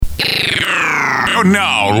You're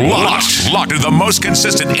now locked to the most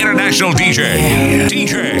consistent international DJ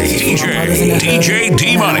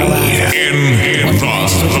D-Money in the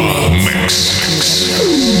mix.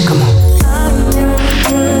 Come on.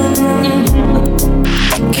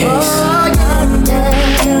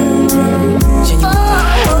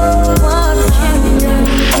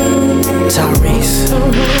 Tyrese,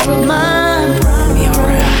 me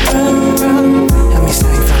alright. Let me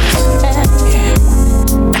sing for this. Yeah.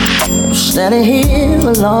 Standing here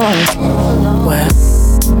alone, well,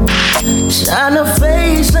 trying to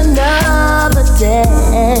face another day.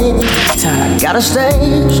 Gotta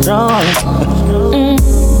stay strong.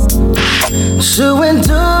 To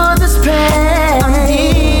endure this pain I'm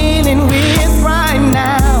dealing with right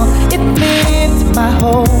now. It flipped my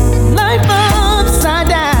whole life upside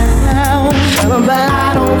down.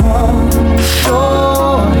 I don't want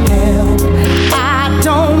your help. I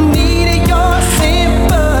don't need your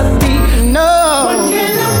sympathy. No. What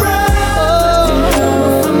can a brother do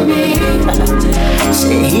for me?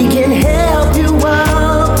 Say he can help you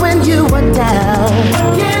up when you are down. What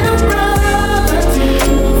can a brother do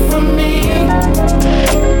for me?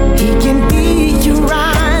 He can be your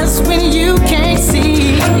eyes when you can't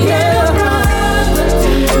see. What can a brother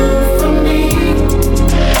do for me?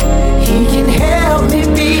 He can help me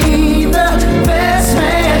be the best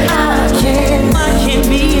man I can. I can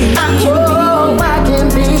be.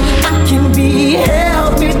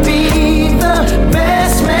 Help me be the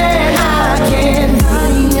best man I can.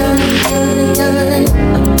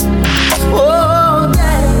 Oh,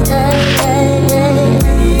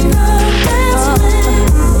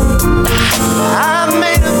 I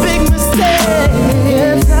made a big mistake,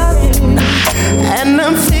 and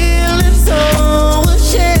I'm feeling so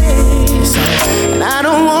ashamed. And I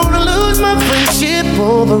don't wanna lose my friendship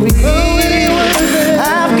over you.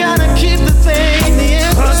 I've gotta keep the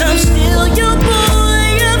faith, 'cause I'm still your boy.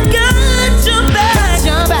 I've got your back.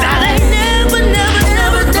 That ain't never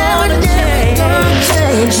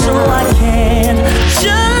change. So I can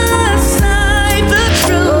just say the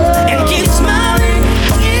truth and keep smiling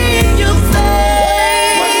in your face.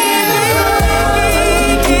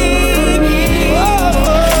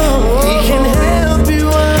 He can help you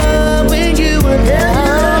up when you are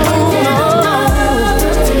down.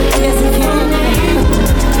 Yes, he can.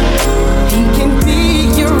 He can be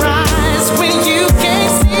your eyes when you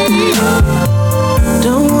can't see.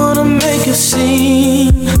 Don't wanna make a scene.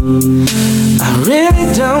 I really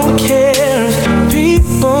don't care if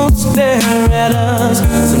people stare at us.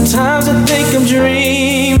 Sometimes I think I'm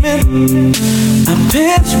dreaming. I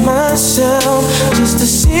pinch myself just to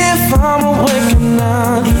see if I'm awake or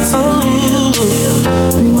not.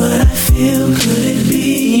 What I feel, could it be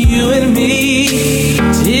you and me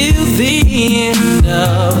till the end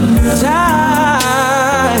of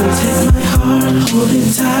time? Take my heart, hold it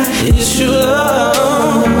tight. It's your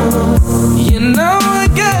love. You know I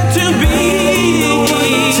got to be.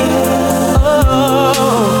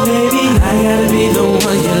 Oh, baby, I gotta be the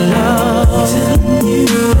one you love.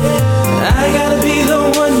 I gotta be the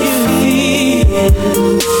one you need.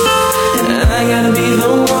 I gotta be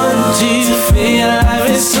the one to feel like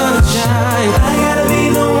it's sunshine. I gotta be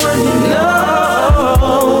the one you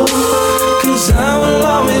know, 'cause I will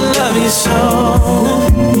always love you so.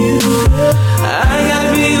 I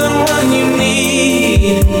gotta be the one you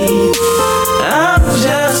need. I'm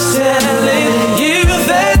just telling you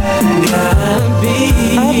that gotta be.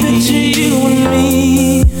 I picture you and me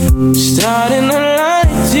starting a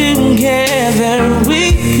life together. We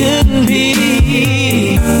could be.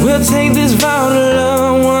 We'll take this vow to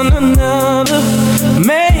love one another.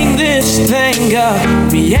 Make this thing a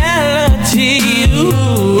reality.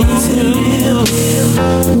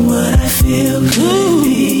 What I feel could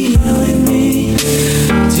be you and me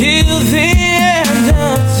till the end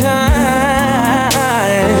of time.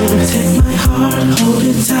 Take my heart, hold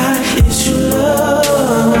it tight. It's your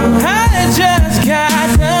love. I just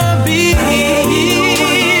gotta be.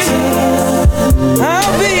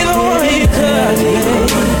 I'll be the one you touch.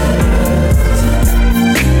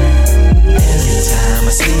 Every time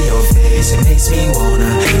I see your face, it makes me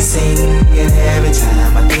wanna sing. And every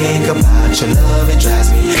time I think about your love, it drives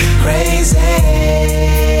me crazy.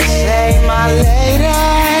 Say, my lady,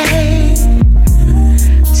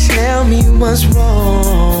 tell me what's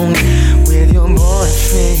wrong with your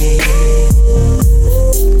boyfriend.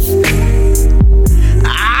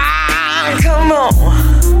 Come on.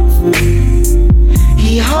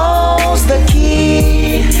 He holds the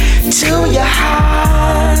key to your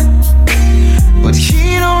heart, but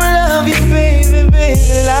he don't love you, baby,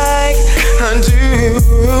 like I do.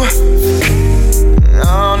 I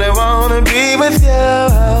only wanna be with you.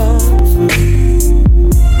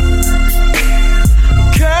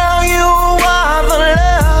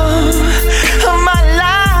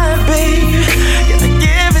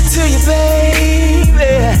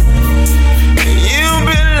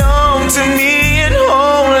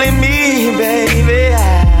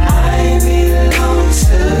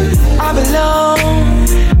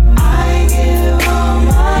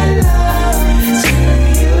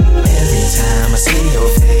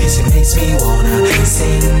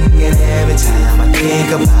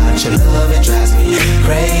 about your love, it drives me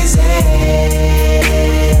crazy.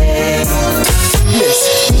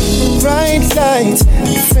 Listen. Bright lights,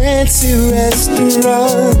 fancy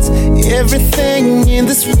restaurants, everything in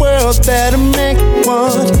this world that'll make you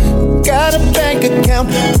want. Got a bank account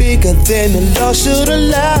bigger than the law should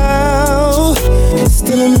allow.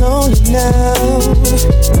 Still I'm lonely now.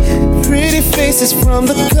 Pretty faces from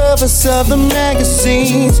the covers of the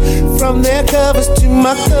magazines, from their covers to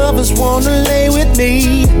my covers, wanna lay with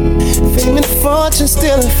me. Fame and fortune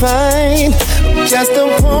still I find, just a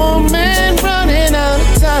poor man running out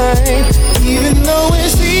of time. Even though it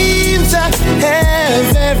seems I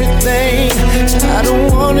have everything, I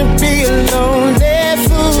don't wanna be a lonely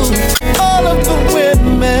fool. All of the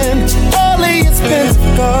women, all the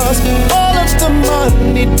expensive cars, all of the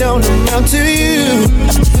money don't amount to you.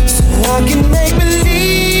 So I can make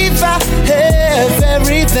believe I have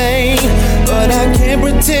everything, but I can't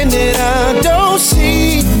pretend that I don't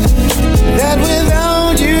see that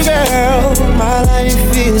without you, girl, my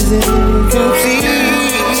life is incomplete.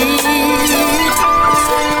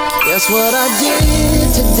 Guess what I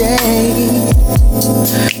did today?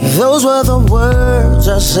 Those were the words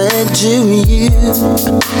I said to you.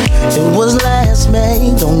 It was last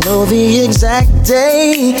May, don't know the exact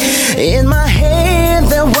day. In my hand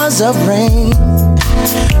there was a ring.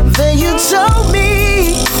 Then you told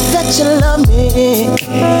me that you love me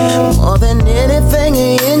more than anything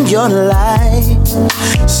in your life.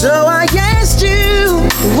 So I asked you,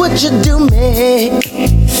 would you do me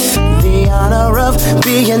the honor of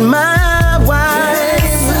being my wife?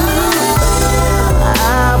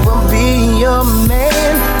 I will be your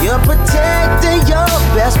man, your protector, your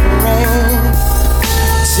best friend,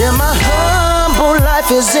 till my humble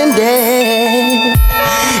life is ended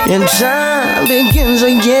and time begins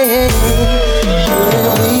again.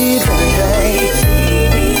 We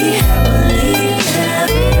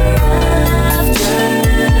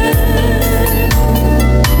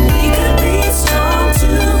could be strong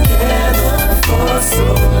together for so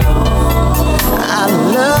long. Our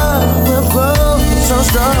love will grow so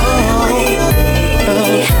strong. We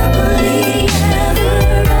happily ever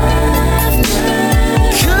after.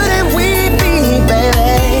 Couldn't we be, baby?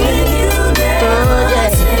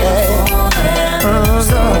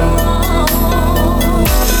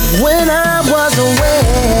 When I was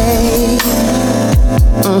away,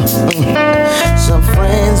 some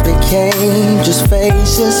friends became just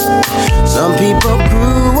faces. Some people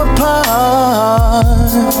grew apart,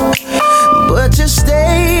 but you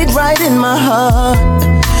stayed right in my heart.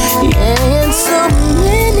 Yeah, and so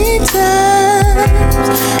many times,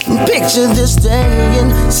 picture this day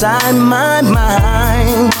inside my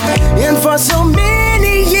mind. And for so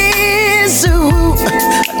many years, ooh,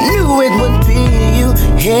 I knew it would be you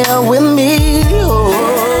here with me. Oh,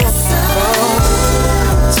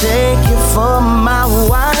 take you for my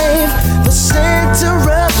wife, the center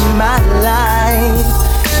of my life,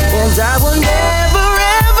 and I will never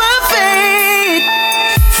ever fade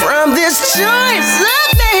from this choice I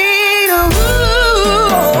made. Ooh,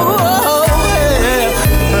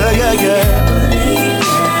 yeah, yeah, yeah.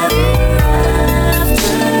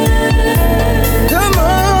 Come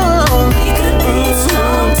on, we could be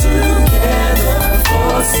strong together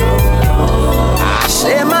for so long. I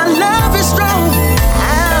say my love is strong. I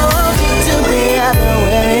want you to be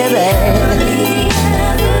everywhere, baby.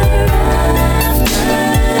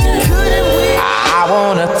 Couldn't we? I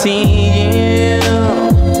wanna tease you.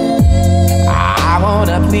 I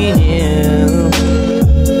wanna please you.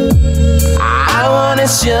 I wanna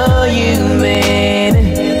show you, baby,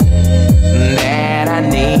 that I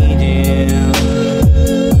need you.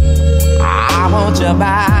 I want your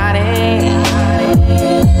body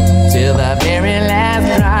till the very last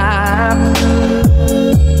drop.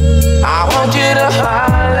 I want you to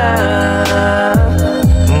holler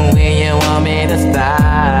when you want me to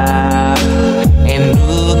stop. And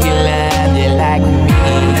who can love you like me?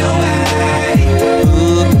 Who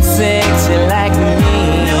can sex you like me?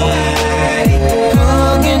 Who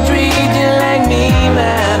can treat you like me, my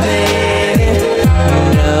baby?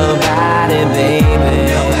 Nobody, baby.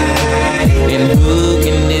 And who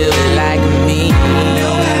can do it like me?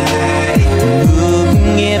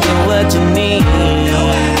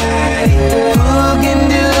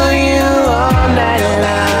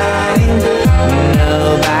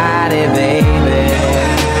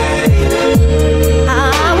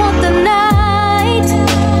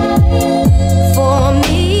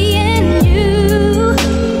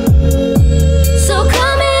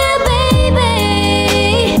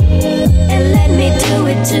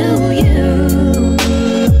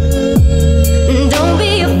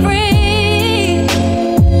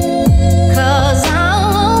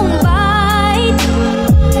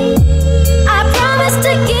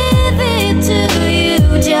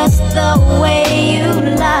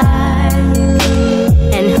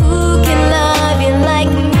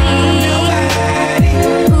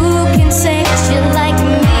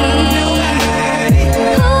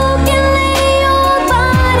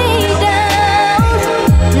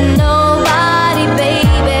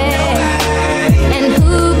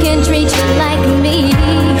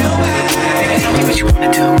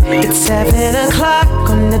 7 o'clock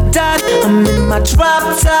on the dot, I'm in my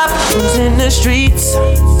drop top, cruising the streets.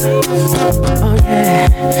 Oh yeah,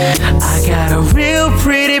 I got a real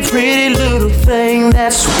pretty little thing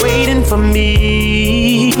that's waiting for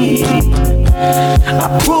me.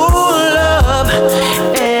 I pull up,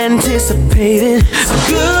 anticipating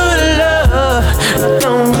good love.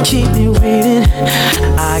 Don't keep me waiting.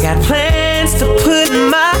 I got plans to put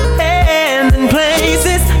my hand in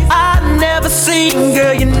places I've never seen.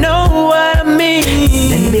 Girl, you know what I mean.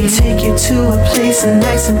 Let me take you to a place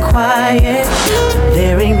nice and quiet.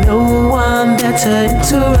 There ain't no one there to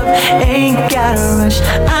interrupt. Ain't gotta rush.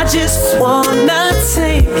 I just wanna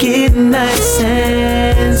take it nice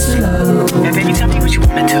and slow. Now baby, tell me what you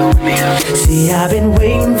wanna do, baby. See, I've been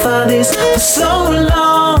waiting for this for so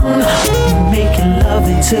long. We'll be making love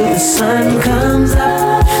until the sun comes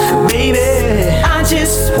up. Baby, I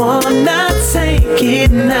just wanna take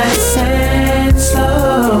it nice and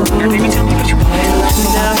slow. Now baby, tell me what you wanna do.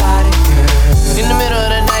 In the middle of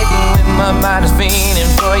the night when my mind is feeling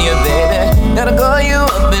for you, baby. Gotta call you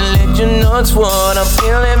up and let you know it's what I'm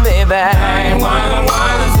feeling, baby.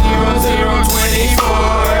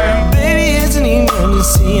 911-0024. Baby, it's an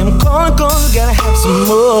emergency. I'm calling, gotta have some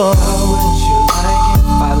more. How would you like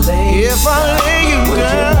if I lay you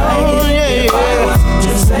down?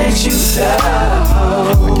 Just let you down. I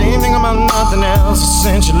can't think about nothing else.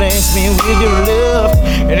 Essentially, it's me with your love.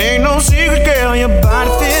 It ain't no secret, girl. Your body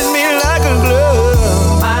fits me like a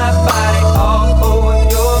glove. My body all over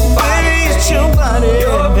your body. Baby, it's your body.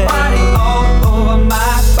 Your body all over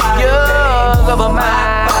my body. Yours over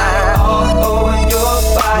my body all over your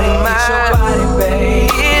body. It's your body, babe.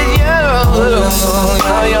 It's yours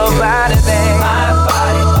over your body, babe. My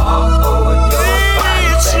body all over your body.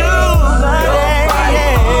 It's your body.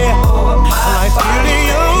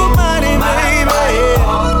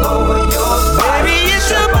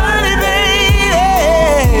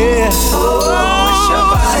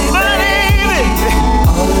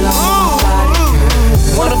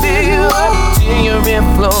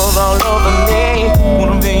 Flows all over me.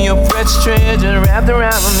 Wanna be your precious treasure wrapped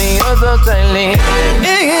around me oh so tightly.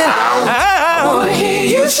 Yeah, I wanna hear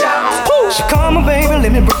you shout. So come on, baby,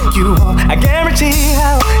 let me break you off. I guarantee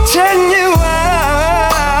I'll turn you out.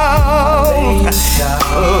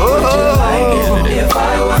 Would you like it if I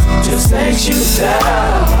was just let you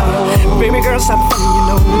down? Baby girl, stop funny, you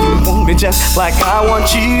know you want me just like I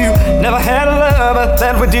want you. Never had a lover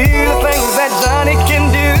that would do the things that Johnny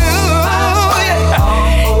can do.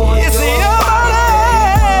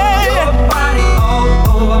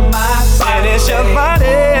 It's your body.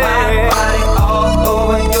 My body all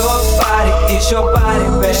over your body. It's your body,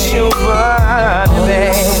 baby. It's your body,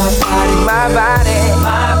 baby. My body.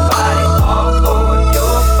 My body all over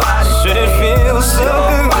your body. Should it feel so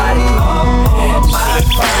good? Body all over my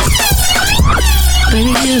body.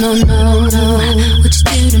 Baby, you don't know what you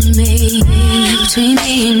do to me. Between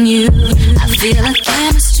me and you, I feel like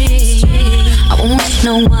chemistry. I won't let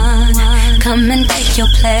no one come and take your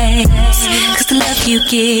place. Cause the love you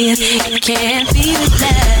give, it can't be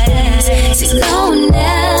replaced. See, no one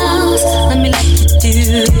else, let me like you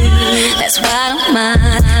do. That's why I don't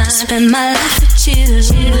mind to spend my life with you.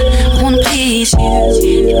 I wanna please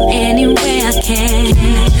you any way I can.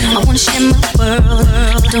 I wanna share my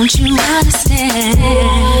world, don't you understand?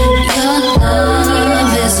 Your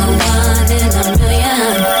love is a one in a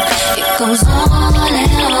million. It goes on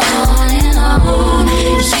and on and on.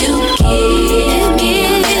 You give me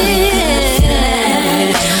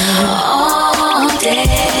feeling all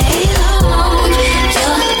day long.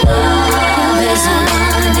 Your love is a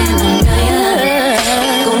one in a million.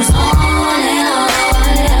 It goes on and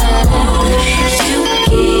on and on. You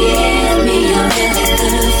give me a really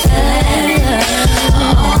good feeling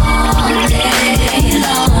all day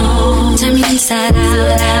long. Turn me inside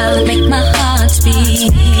out, make my heart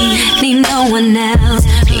beat. Need no one else,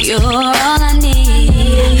 you're all I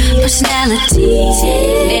need. Personality,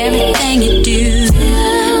 everything you do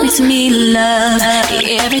makes me love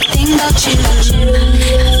everything about you.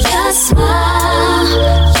 Your smile,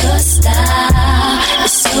 your style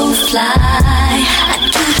is so fly, I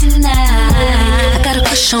can't deny. I got a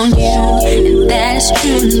crush on you, and that is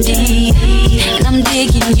true indeed. And I'm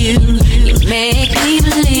digging you, you make me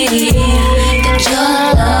believe that your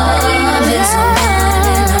love is a one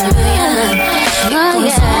in a million. It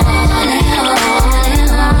goes on and on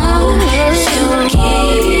and on. You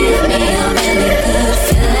give me a really good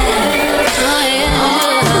feeling.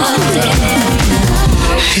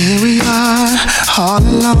 Here we are, all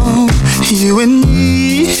alone, you and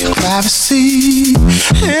me, privacy,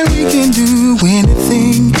 and we can do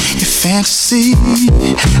anything, your fantasy.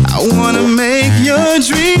 I wanna make your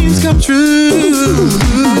dreams come true.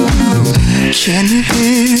 Can you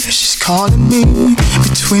hear? She's calling me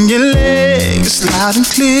between your legs, loud and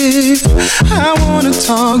clear. I wanna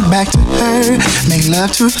talk back to her, make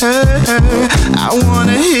love to her. I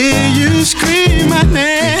wanna hear you scream my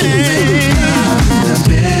name. In the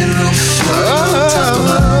bedroom, on top of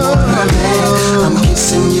my water. I'm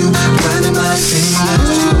kissing you, running my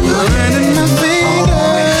fingers through your hair.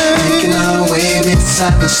 Making our way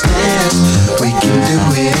beside the stairs. We can do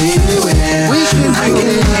it anywhere. I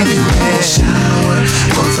can have you in the shower.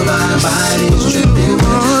 Both of our bodies dripping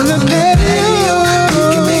on the patio. We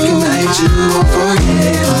can make a night you won't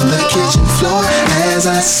forget. On the kitchen floor as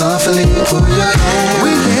I softly pull your hair.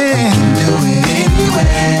 We can do it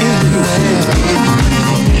anywhere.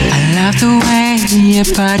 I love the way your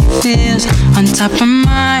body feels on top of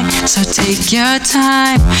mine, so take your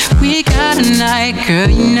time. We got a night, girl,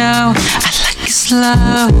 you know I like it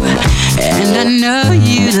slow, and I know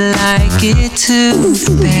you like it too,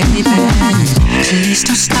 baby. Please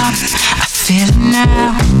don't stop, I feel it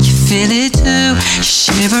now, you feel it too. You're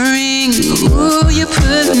shivering, ooh, you're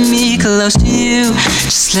putting me close to you.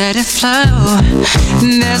 Just let it flow,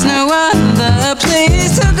 there's no other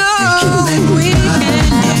place to go. We can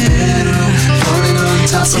do.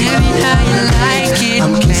 Tell me how you like it,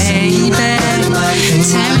 baby.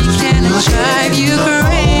 Tell me, can I drive you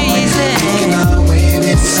crazy?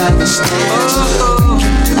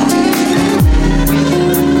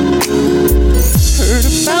 Heard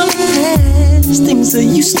about the past, things I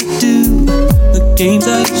used to do, the games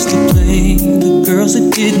I used to play, the girls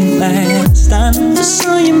that didn't last. I never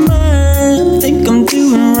saw your mind, think I'm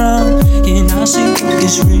doing wrong. Can I say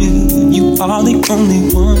it's real? You are the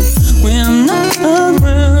only one. When I'm not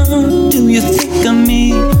around, do you think of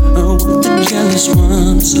me? Or what the jealous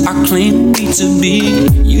ones are claiming me to be?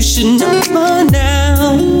 You should know by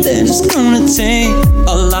now that it's gonna take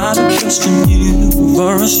a lot of trust from you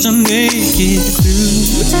for us to make it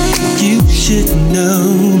through. You should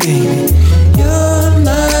know, baby, you're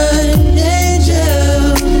my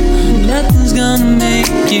angel. Nothing's gonna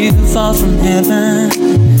make you fall from heaven.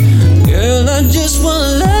 Girl, I just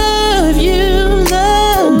wanna love you, love.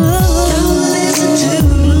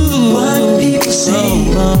 What people say,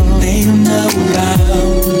 they don't know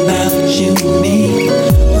about you and me.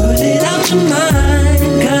 Put it out your mind,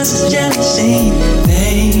 cause it's jealousy.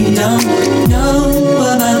 They don't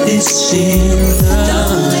know about this shit.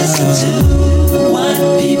 Don't listen to what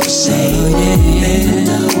people say, they don't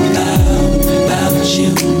know about you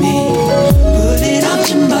and me. Put it out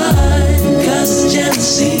your mind, cause it's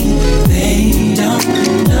jealousy. They don't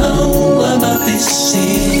know about this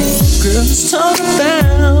shit. Girls talk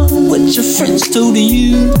about what your friends told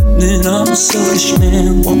you. Then I'm a selfish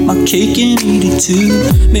man, want my cake and eat it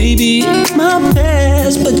too. Maybe it's my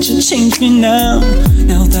past, but you changed me now.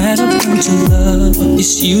 Now that I've learned to love,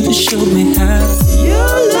 it's you that showed me how.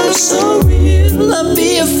 Your love's so real, I'd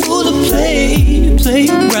be a fool to play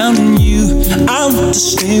around in you. I want to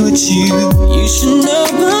stay with you. You should know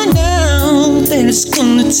by now that it's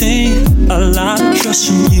gonna take a lot of trust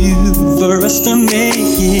from you for us to make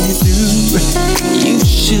it through. You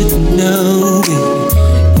should know,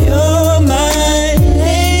 baby, you're my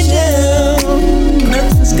angel.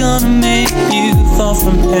 Nothing's gonna make you fall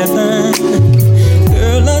from heaven.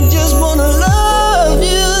 Girl, I just wanna love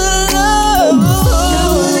you, love.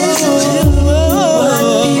 Don't listen to what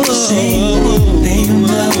people say. They don't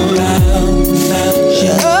know about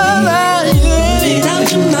you. Put it out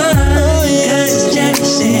your mind, cause it's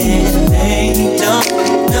jealousy. They don't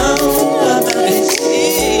know about it.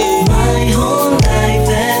 My whole life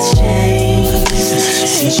has changed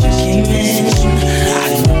since you came in. I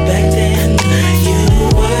knew back then you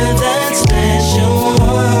were that special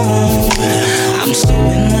one. I'm so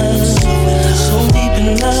in love, so deep in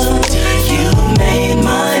love. You made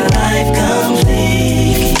my life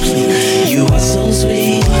complete. You are so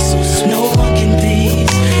sweet, no one can beat.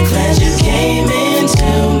 Glad you came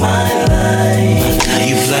into my life.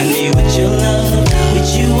 You flood me with your love, with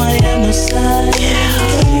you I am no side.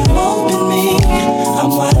 You open me, I'm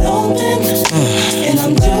wide open, and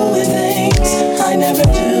I'm doing things I never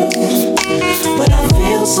do. But I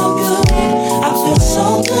feel so good, I feel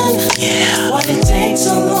so good. Why did it take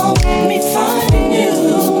so long, me finding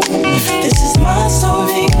you? This is my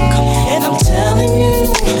story, and I'm telling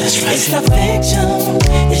you, it's not fiction,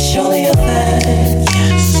 it's surely a fact.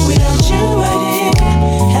 Without you right here,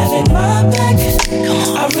 having my back,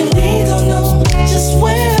 I really don't know just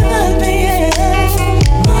where I'd be at.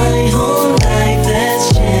 My whole life has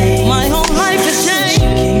changed. My whole life has changed. You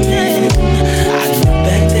came in, I knew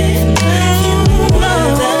back then you were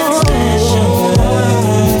that special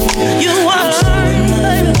one. You were.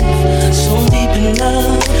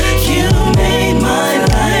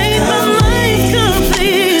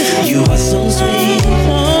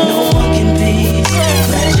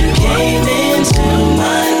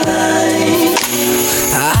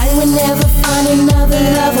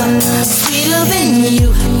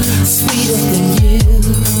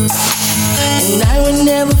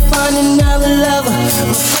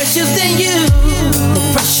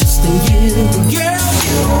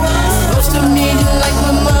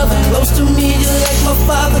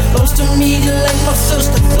 to me like my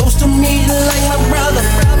sister, close to me like my brother.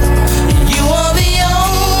 You are the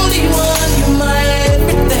only one, you're my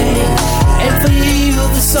everything. And for you,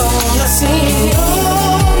 the song I sing.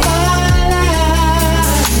 All my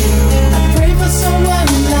life, I pray for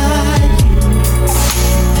someone like you.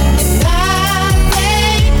 And I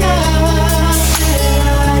thank God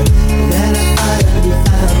that I finally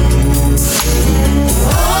found you.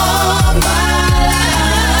 All my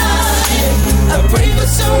life, I pray for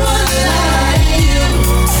someone like you.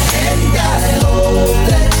 And I hope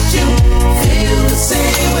that you feel the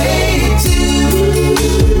same way too.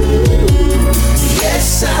 Yes,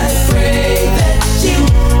 I pray that you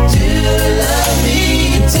do love me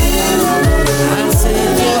too. I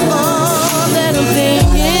said you're all that I'm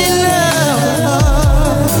thinking of,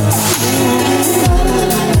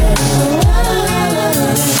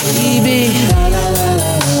 baby.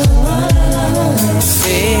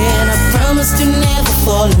 Said I promised to never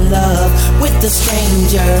fall in love with a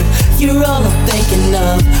stranger. You're all I'm thinking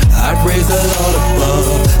of. I praise the Lord above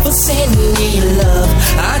for sending me love.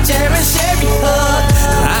 I cherish every hug.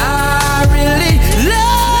 I really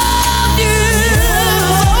love you.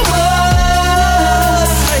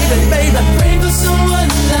 Baby, baby, I pray for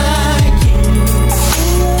someone like you.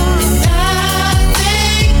 And I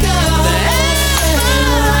thank God that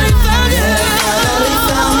I found you.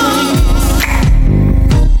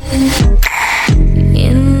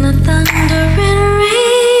 In the thundering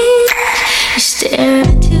rain, you stare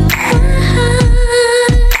into my eyes.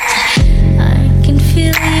 I can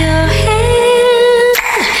feel your hand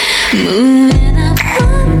moving up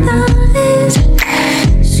my thighs,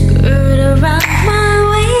 skirt around my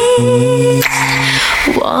waist,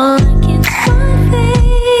 wall against my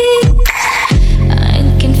face. I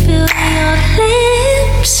can feel your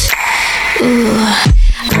lips. Ooh,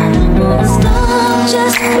 I don't wanna stop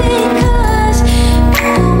just because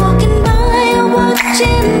people walking by are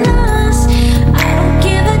watching us. I don't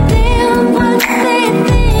give a damn what they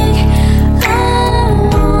think. I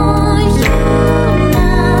want you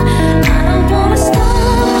now. I don't wanna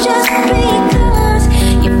stop just because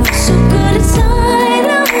you feel so good inside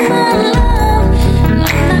of my love. I'm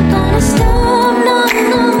not gonna stop, no,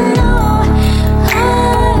 no, no. I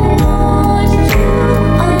want you.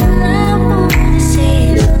 All I wanna say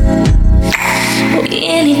is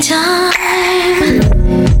anytime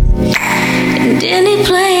and any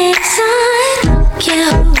place, I don't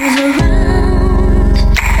care who's around.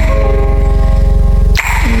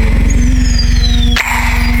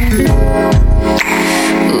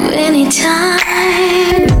 Anytime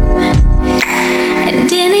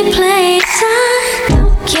and any place, I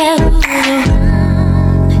don't care who's around.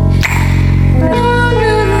 No,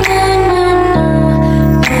 no, no,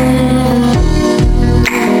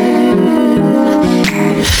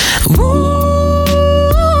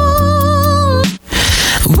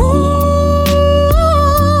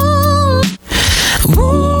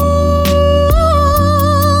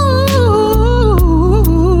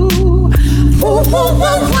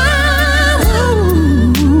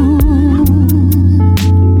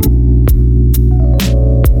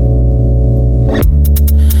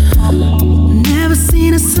 Never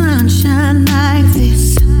seen a sunshine like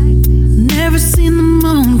this. Never seen the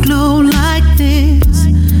moon glow like this.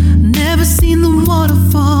 Never seen the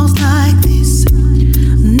waterfalls like this.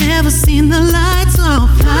 Never seen the lights off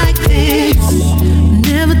like this.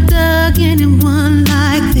 Never dug anyone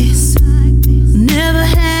like this. Never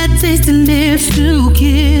had tasted lips to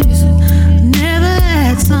kiss. Never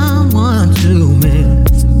had someone to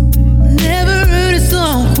miss. Never heard a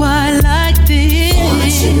song quite like this.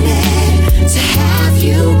 Fortunate to have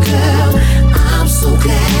you, girl. I'm so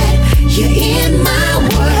glad you're in my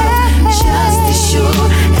world. Just as sure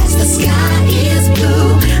as the sky is blue,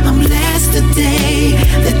 I'm blessed today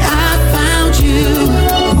that I found you.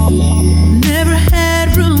 Never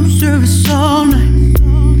had room service all night.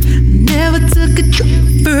 Never took a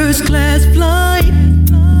trip first class flight.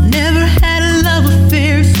 Never had a love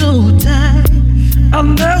affair so tight. I've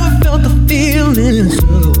never felt the feeling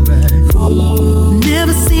so right.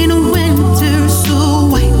 Never seen a winter so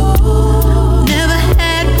white. Never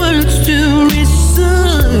had words to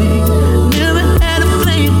recite. Never had a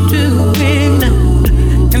flame to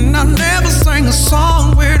ignite. And I never sang a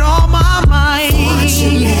song with all my might.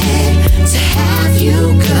 Fortunate to have you,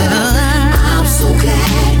 girl. I'm so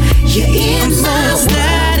glad you're in my world.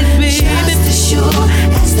 Just as sure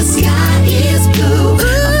as the sky is blue,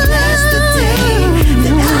 I'm blessed today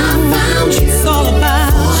that I found you. It's all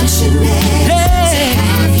about Fortunate to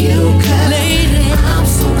have you, girl. lady. I'm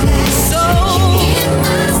so glad you're in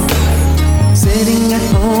my world. Sitting at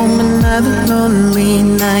home and I another lonely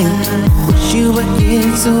night. Wish you were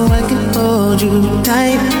here so I could hold you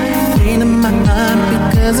tight. Pain in my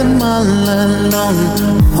heart because I'm all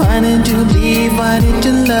alone. Why did you leave? Why did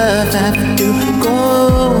your love have to go?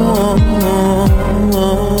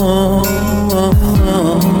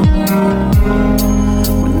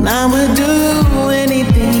 When I would do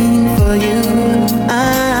anything for you, I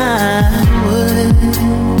would.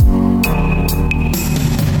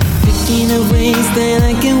 Thinking of ways that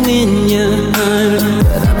I can win your heart,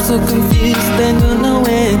 but I'm so confused and don't know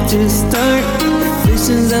where to start.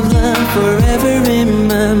 Visions of love forever in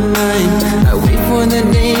my mind. I wait for the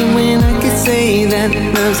day when I can say that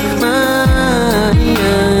love's mine.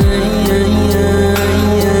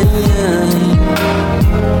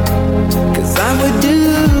 'Cause I would do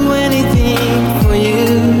anything for you.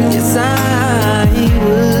 Yes, I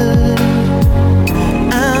would.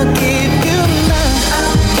 I'll give you love.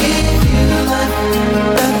 I'll give you love.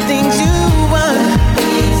 The things you want.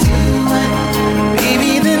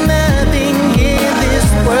 Baby, there's nothing in this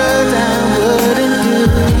world I wouldn't do.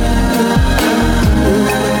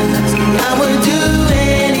 I would do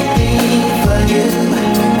anything for you.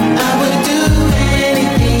 I would do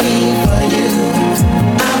anything for you.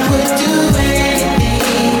 I would do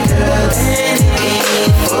anything, girl,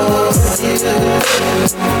 anything for you.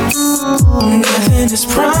 Nothing is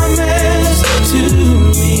promised to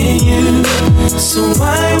me and you, so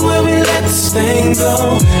why would we let this thing go?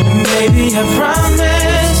 Maybe I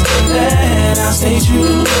promise that I'll stay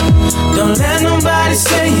true. Don't let nobody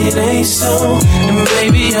say it ain't so. And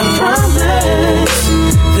baby, I promise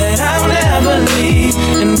that I'll never leave,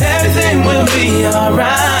 and everything will be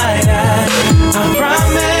alright. I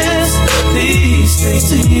promise these things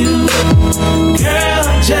to you, girl,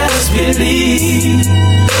 just believe.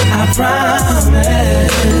 I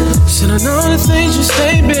promise. Should I know the things you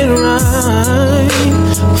say been right?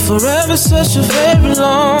 Forever such a very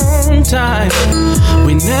long time.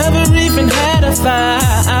 We never even had a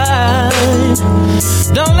fight.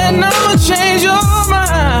 Don't let no one change your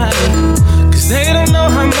mind, 'cause they don't know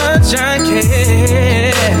how much I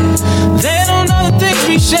care. They don't know the things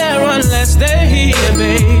we share unless they're here,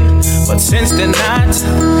 babe. But since they're not,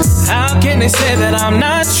 how can they say that I'm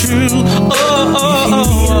not true? Oh, oh, oh,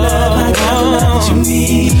 love, I got love you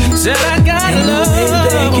need. Said I got love.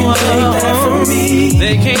 They can take that from me.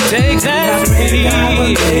 They can't take that from me.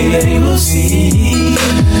 They will see.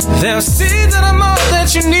 They'll see that I'm all that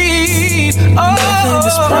you need. Oh, nothing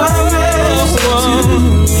is promised to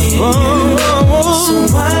me. So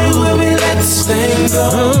why would we let this thing go?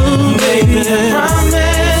 Maybe I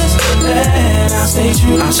promise that I'll stay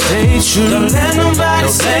true. I'll stay true. Don't let nobody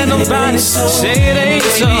say it ain't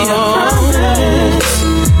so. I promise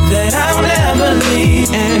that I'll never leave,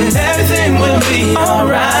 and everything will be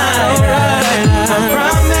alright. I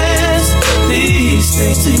promise these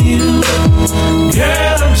things to you,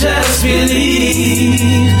 girl, just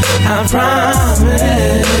believe. I promise.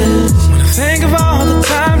 When I think of all the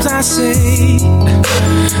times I say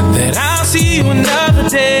that I'll see you another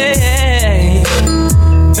day,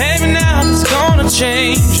 baby, now it's gonna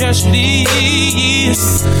change. Just leave.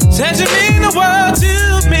 Said you mean the world to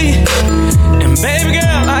me, and baby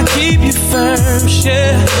girl, I keep you first,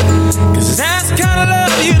 yeah. 'Cause that's the kind of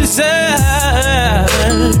love you deserve.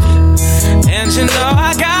 And you know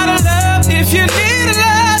I gotta love if you need a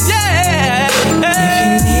love, yeah. If you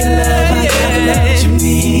need love, I got the love you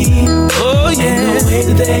need. Oh yeah. Ain't no way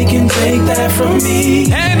that they can take that from me.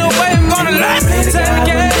 Ain't no way I'm gonna let them take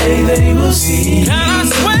it. They will see. And I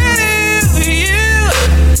swear to you,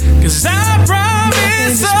 'cause I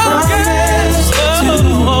promise, to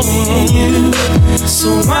me and you. So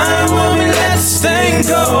why won't we let this thing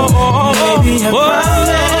go? Maybe I promise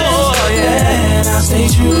that I'll stay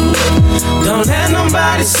true. Don't let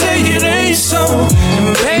nobody say it ain't so.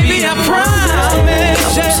 And baby, I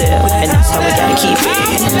promise. And that's how we gotta keep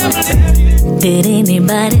it. Did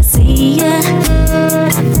anybody see ya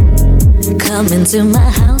coming to my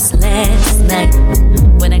house last night?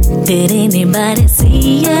 Did anybody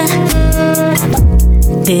see ya?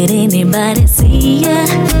 Did anybody see ya?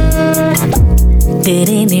 Did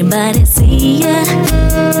anybody see ya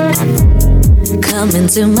coming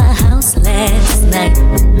to my house last night?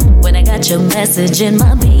 When I got your message in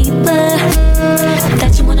my paper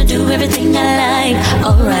that you wanna do everything I like.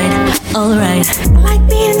 Alright, alright. I like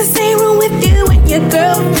being in the same room with you and your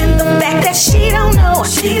girlfriend. The fact that she don't know,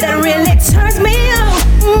 that really turns me on.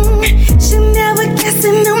 She'll never guess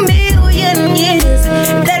in a million years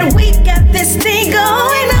that we got this thing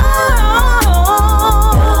going on.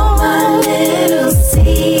 My little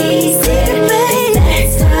secret, baby,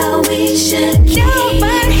 that's how we should keep.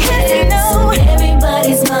 Nobody has to know.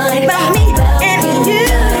 Everybody's mind.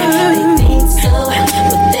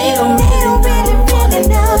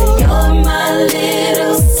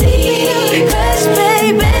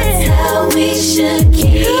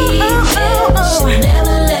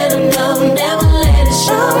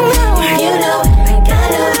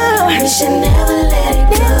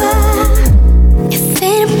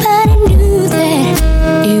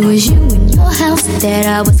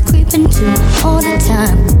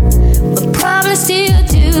 time, but probably still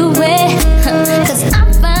do it. Cause I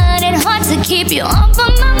find it hard to keep you off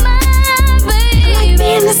of my mind, baby. Like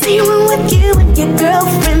being in the same room with you and your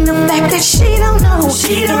girlfriend. The fact that she don't know,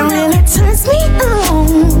 it really turns me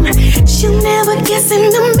on. She'll never guess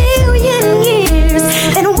in a million years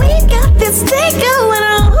that we got this thing going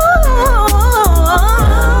on.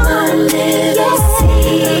 My little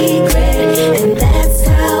secret, and that's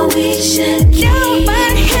how we should keep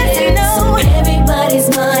it. So everybody's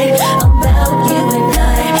mind about you and I.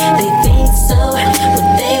 They think so, but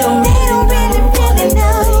they don't really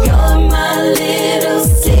know. You're my little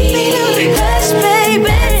secret, baby.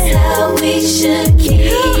 That's how we should keep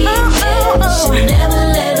it. Should never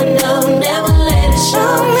let them know, never let it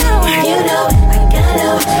show. You know, I gotta,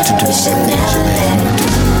 we should never let it go.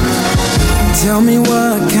 Tell me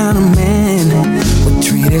what kind of man would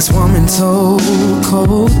treat this woman so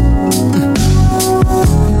cold?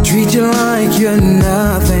 Treat you like you're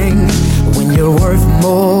nothing when you're worth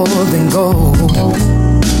more than gold.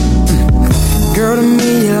 Girl, to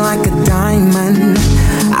me you're like a diamond.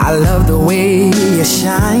 I love the way you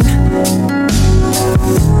shine.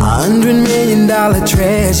 $100 million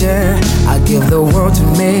treasure, I'd give the world to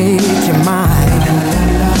make you mine.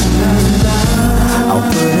 I'll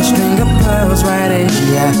put a string of pearls right in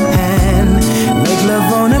your hand. Make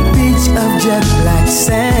love on a beach of jet black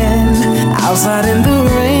sand. Outside in the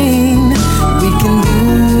rain, we can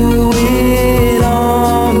do it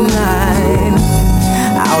all night.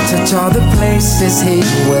 I'll touch all the places he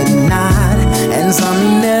would not, and some he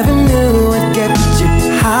never knew would get you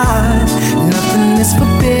hot. Nothing is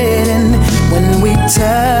forbidden when we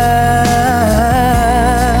touch.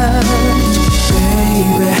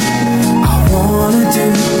 Baby, I wanna do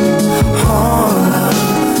all of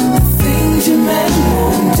the things you men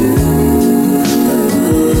won't do.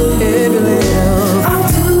 Every little, I'll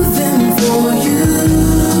do them for you.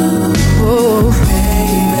 Oh,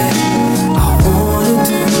 baby, I wanna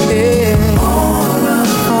do it. All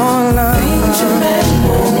of the things you men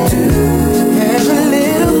won't do. Every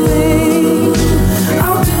little thing,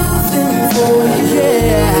 I'll do them for you.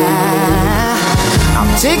 Yeah,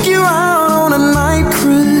 I'll take you out on a night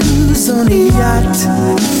cruise on a yacht.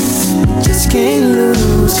 Just can't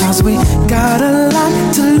lose, cause we got a lot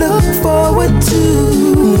to look forward to.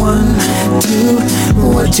 1, 2,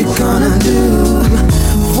 what you gonna do?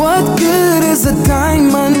 What good is a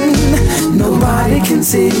diamond nobody can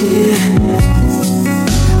see?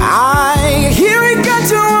 I hear we got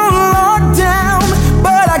you on lockdown,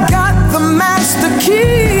 but I got the master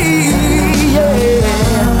key.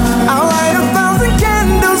 Yeah, I'll light 1,000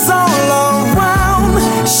 candles all around.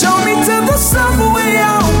 Show me to the subway,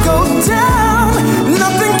 I'll go down.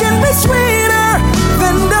 Nothing can be sweeter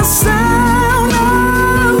than the sound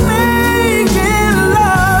of making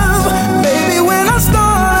love. Baby, when I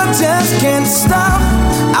start, I just can't stop.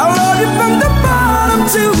 I'll love you from the bottom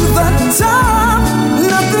to the top.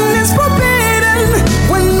 Nothing is forbidden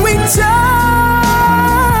when we touch,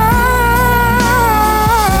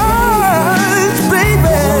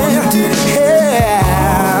 baby. Yeah,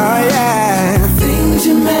 yeah. Things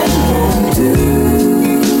you men won't do.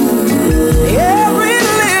 Every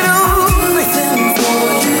little thing for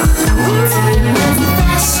you. If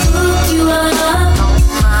I stroke you up,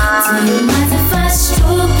 do you mind if I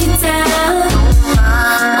stroke you down?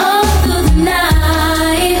 All through the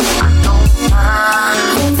night,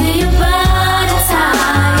 into your body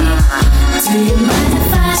tight. Do you mind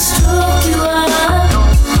if I stroke you up?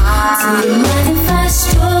 Do you mind if I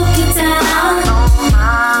stroke you down?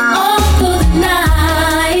 All through the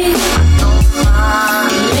night,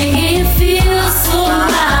 making you feel so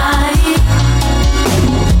right.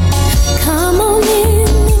 Come on in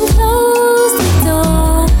and close the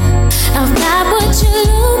door. I've got what you're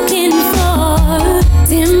looking for.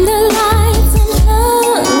 Dim the lights,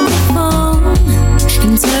 unplug the phone,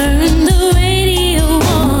 and turn the radio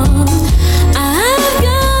on. I've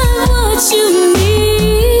got what you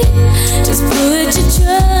need. Just put your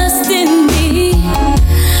trust in me,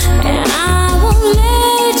 and I won't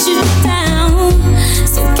let you down.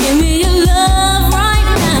 So give me your love right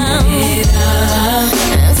now.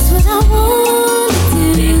 That's what I wanna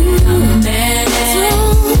do. Don't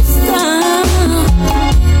stop.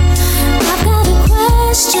 I've got a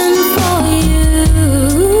question for you.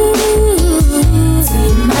 Do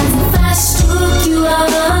you mind if I stroke you up?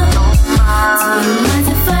 Do you mind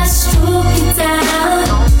if I stroke you down?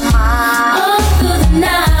 All through the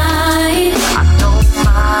night,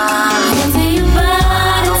 into your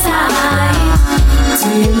body tight. Do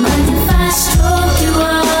you mind if I stroke you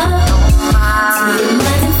up? Do you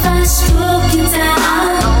mind if I stroke you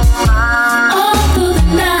down? All through the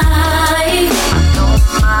night,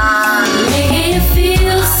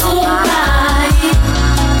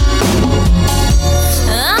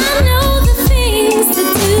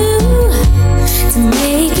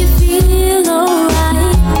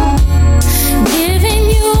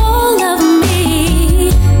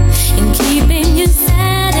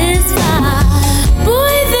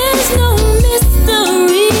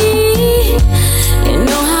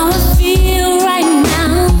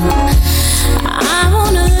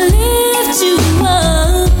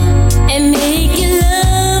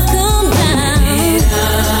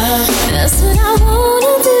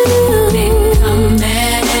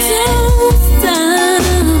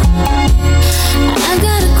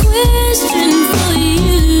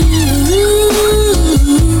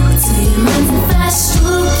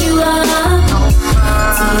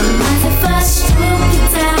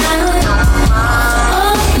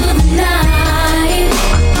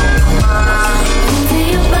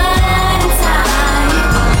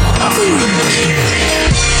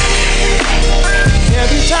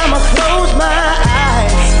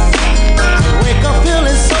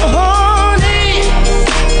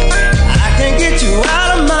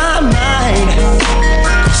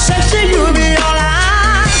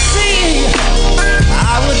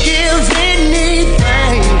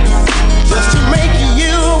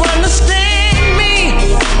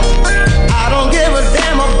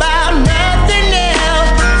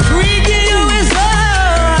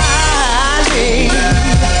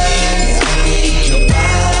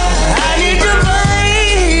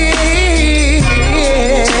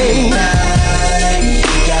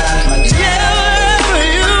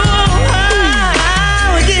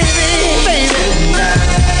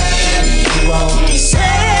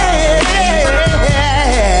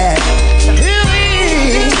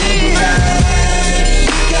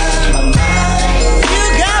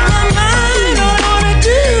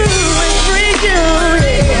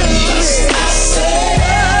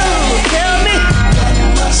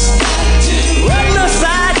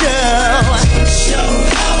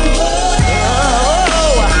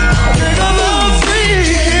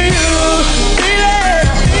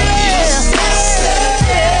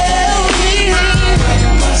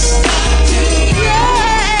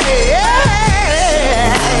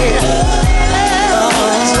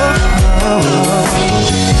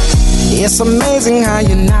 It's amazing how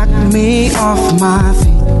you knock me off my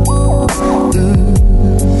feet.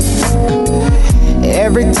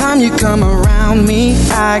 Every time you come around me,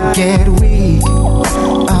 I get weak. Oh,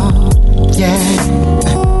 yeah.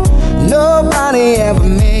 Nobody ever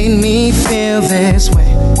made me feel this way.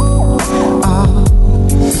 Oh,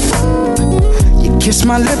 you kiss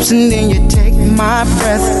my lips and then you take my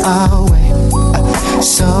breath away.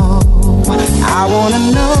 So I wanna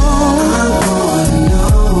know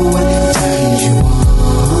what turns you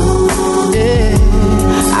on. Yeah,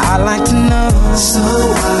 I like to know so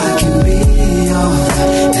I can be all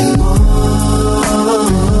that and more.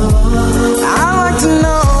 I like to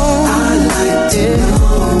know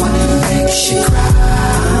what makes you cry.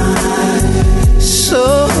 So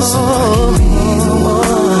I can be the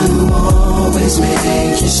one who always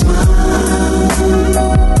makes you smile.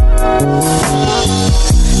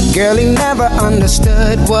 Girl, he never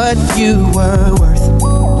understood what you were worth.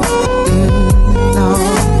 No.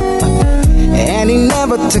 And he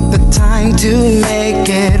never took the time to make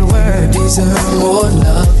it work. Deserve more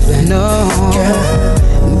love than no.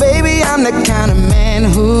 Girl, baby, I'm the kind of man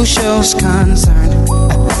who shows concern.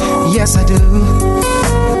 Yes, I do.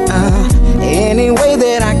 Any way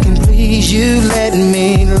that I can please you, let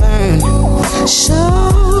me learn. So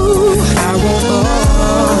I wanna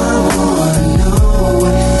know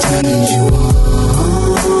what turns you on.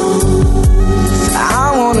 I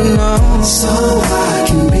wanna know so I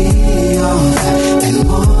can be all that and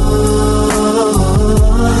more.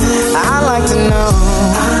 I like to know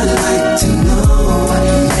what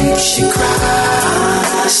makes you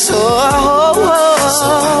cry. So I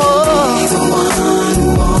can be the one who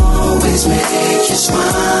always makes you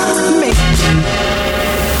smile.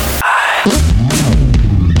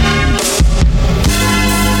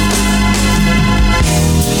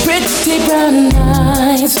 Pretty brown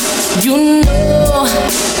eyes, you know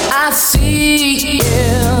I see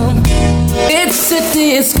him. It's a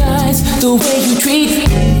disguise, the way you treat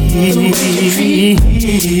me.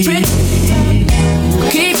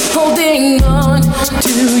 Keep holding on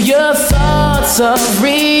to your thoughts of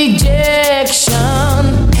rejection.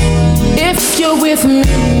 If you're with me,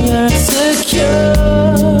 you're secure.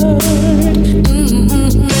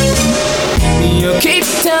 You keep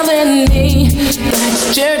telling me that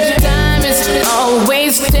your time is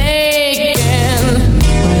always taken.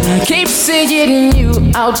 When I keep seeing you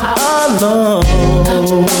out alone.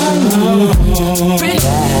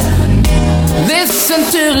 Listen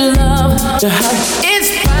to love, the heart is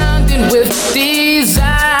pounding with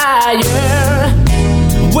desire,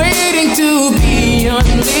 waiting to be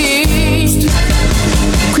unleashed.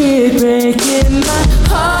 Quit breaking my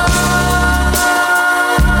heart.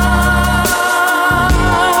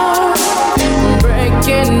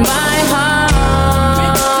 Breaking my heart.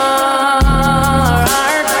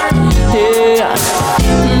 Yeah.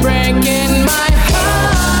 Breaking my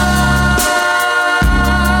heart.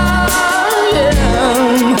 Yeah.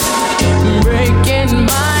 Breaking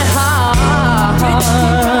my heart.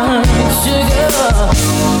 Sugar.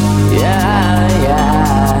 Yeah,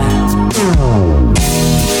 yeah.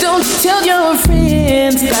 Don't tell your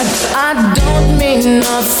friends that I don't mean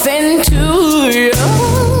nothing to you.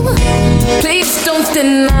 Please don't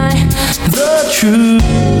deny the truth.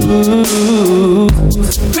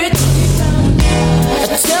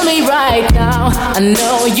 Tell me right now, I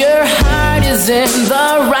know your heart is in the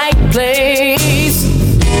right place.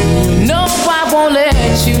 No, I won't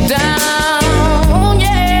let you down.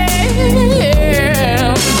 Yeah.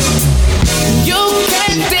 You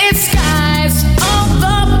can't disguise all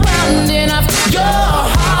the pounding of your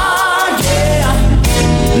heart. Yeah.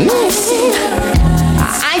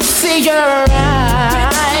 I see your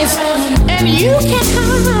eyes, and you can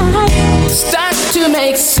hide. Start to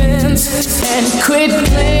make sense and quit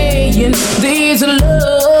playing these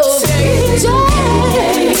love games.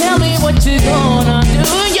 Tell me what you gonna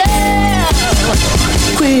do, yeah.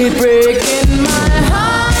 Quit breaking my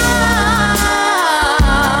heart,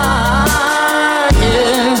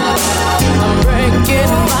 yeah. I'm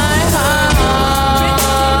breaking my heart,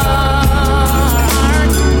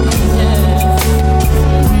 yeah.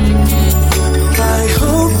 I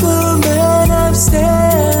hope the man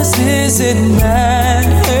upstairs isn't mad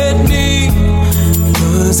at me,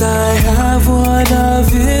 'cause I have one of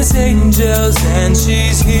his angels and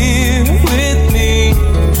she's here with me.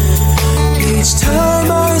 Each time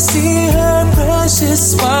I see her precious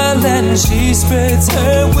smile and she spreads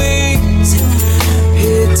her wings,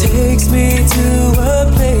 it takes me to a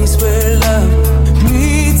place where love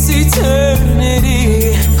meets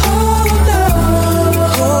eternity. Oh no,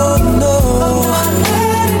 oh no,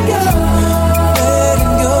 let it go, let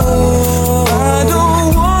it go. I don't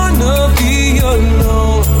wanna be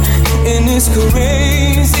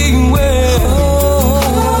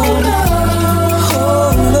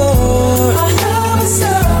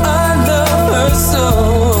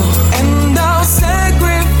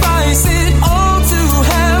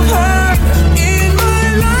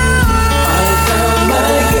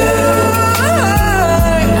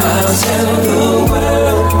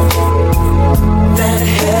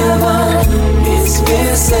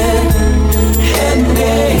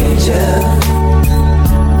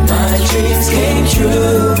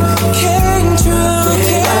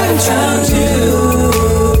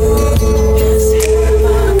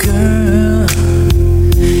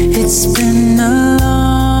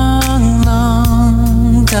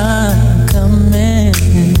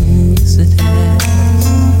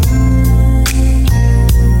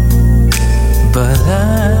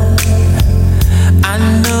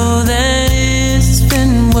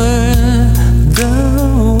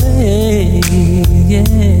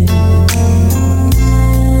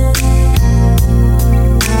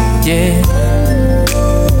yeah.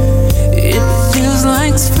 It feels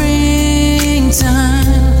like springtime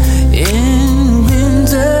in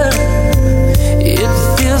winter. It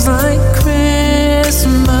feels like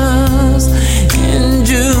Christmas in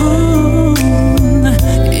June.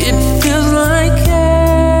 It feels like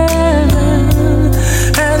heaven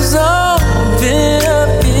has opened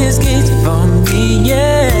up its gates for me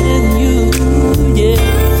and you, yeah.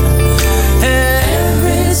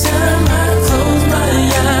 Every time I close my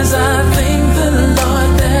eyes, I thank the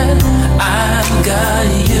Lord that I've got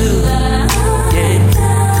you, yeah.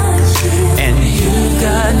 And you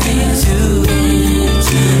got me too.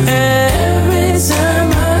 Every time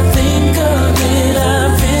I think of it, I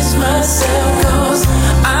pinch myself, 'cause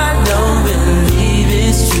I don't believe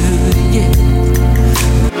it's true, yeah.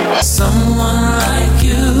 Someone like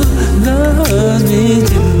you loves me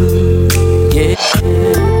too, yeah.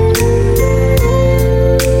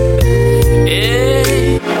 Yeah,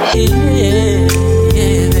 yeah,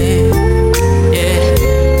 yeah, babe. Yeah.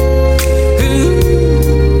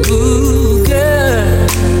 Ooh, girl,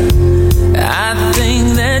 I think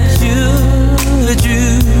that you're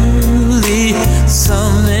truly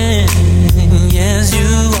something. Yes,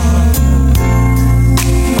 you are.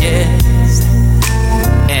 Yes,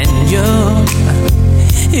 and you're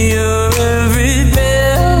every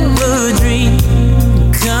ever dream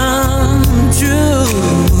come true.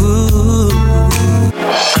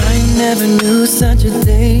 I never knew such a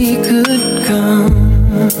day could come,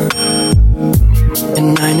 and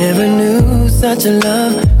I never knew such a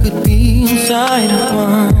love could be inside of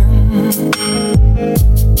one.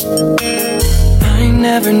 I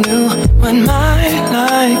never knew what my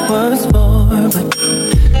life was for, but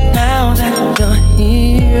now that you're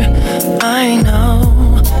here, I know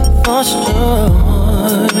for sure.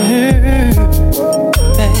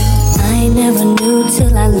 Babe. I never knew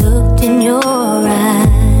till I looked in your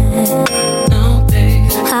eyes. No,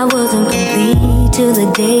 babe. I wasn't complete till the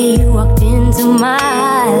day you walked into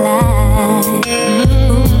my life.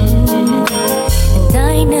 And I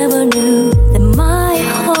never knew that my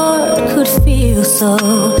heart could feel so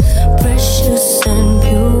precious and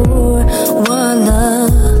pure. One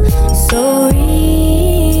love so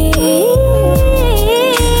real.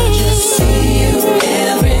 Just see you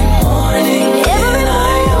every morning. Every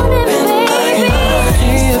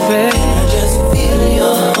morning, baby. Just feel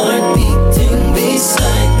your heart beating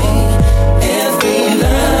beside me every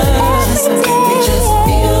night. Just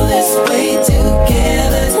feel this way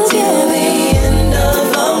together till the end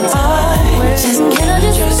of all time. Just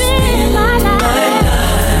spend my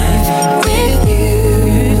life with you.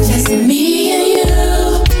 Just me and you,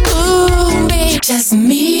 ooh, babe. Just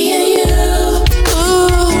me and you,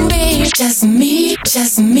 ooh, babe. Just me,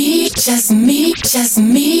 just me, just me, just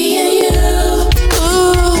me and you,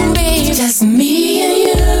 ooh, babe. Just me and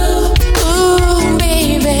you, ooh,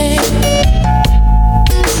 baby.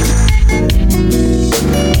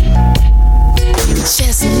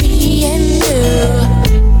 Just me and you,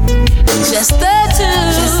 just the two.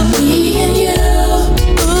 Just me and you,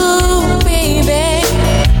 ooh, baby.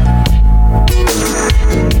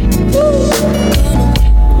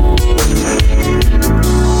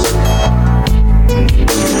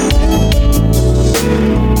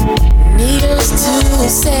 Needless to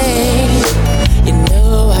say, you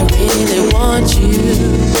know I really want you.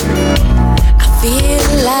 I feel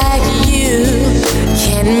like you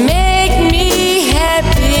can make me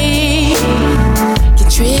happy.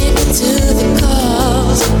 Contribute to the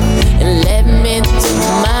cause and let me do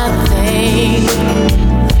my thing.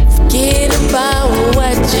 Forget about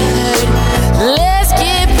what you heard. Let's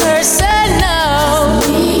get personal.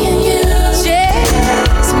 Me and you,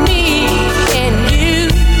 just me and you.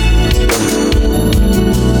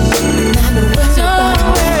 Don't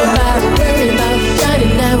worry about Johnny,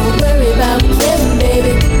 never worry about Kevin,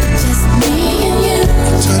 baby. Just me and you.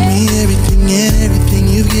 Taught me everything and everything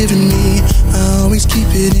you've given me. I always keep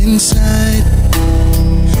it inside.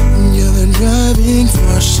 You're the driving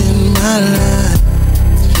force in my life.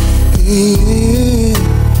 Yeah.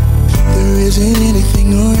 There isn't anything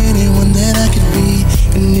or anyone that I could be,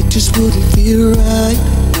 and it just wouldn't feel right.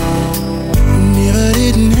 Never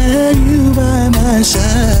didn't have you by my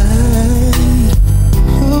side.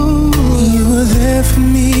 You were there for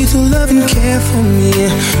me to love and care for me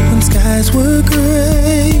when skies were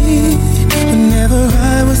gray. Whenever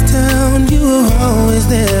I was down, you were always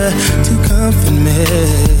there to comfort me.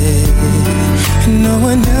 And no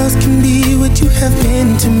one else can be what you have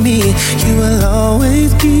been to me. You will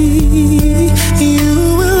always be,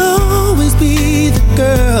 you will always be the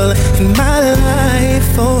girl in my life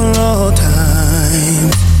for all time.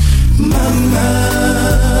 Mama,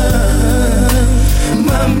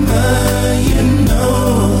 mama.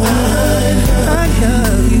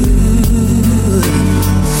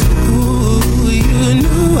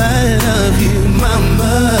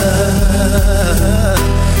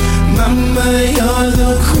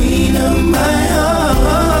 my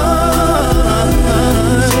heart.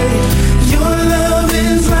 Your love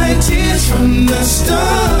is like tears from the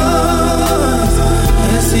stars.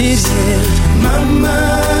 Yes, it is. Mama,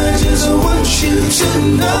 I just want you to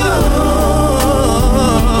know,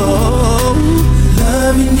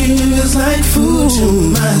 loving you is like food to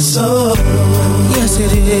my soul. Yes,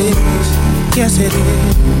 it is. Yes, it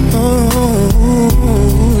is.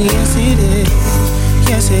 Oh, yes, it is.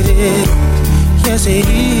 Yes, it is. Yes, it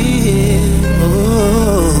is.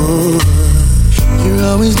 Oh, you're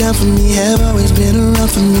always down for me, have always been around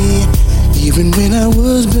for me, even when I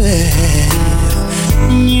was bad.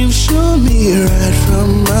 You've shown me right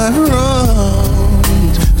from my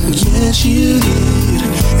wrongs. Yes, you did.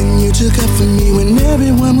 And you took up for me when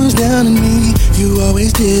everyone was down on me. You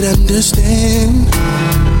always did understand.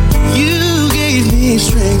 You gave me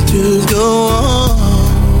strength to go on.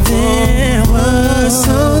 There were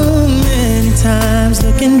so many times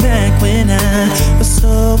looking back when I was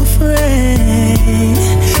so afraid,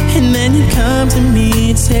 and then you come to me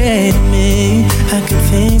and say to me I could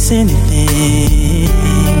face anything,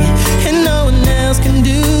 and no one else can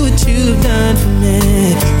do what you've done for me.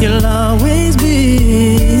 You'll always be,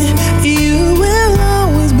 you will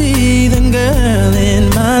always be the girl in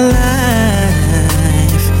my life.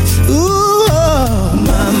 Ooh, oh,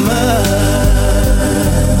 mama,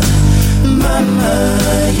 mama,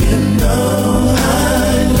 you know I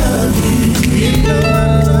love you. You know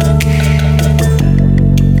I love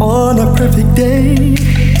you. On a perfect day,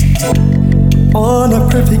 on a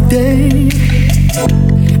perfect day,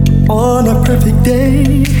 on a perfect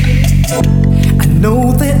day, I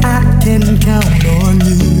know that I can count on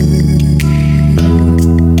you.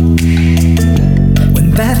 When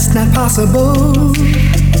that's not possible,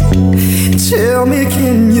 tell me,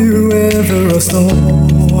 can you ever restore?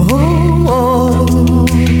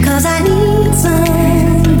 'Cause I need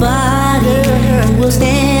somebody who will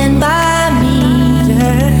stand by me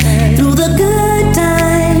through the good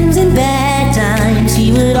times and bad times.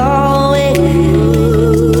 He would always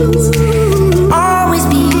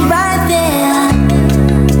be right there.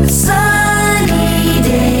 Sunny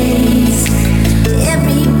days,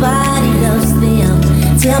 everybody loves them.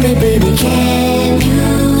 Tell me, baby, can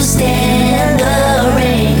you stand the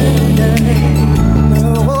rain?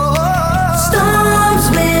 Storms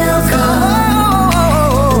will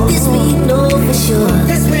come, this we know for sure.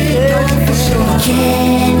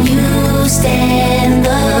 Can you stand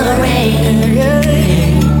the rain?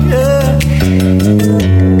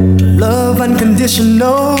 Love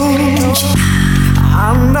unconditional,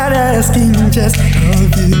 I'm not asking just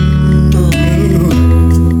of you.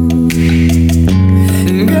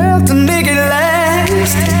 Girl, to make it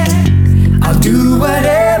last, I'll do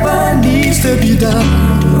whatever needs to be done.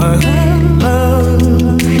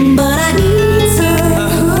 But I need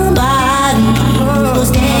somebody who will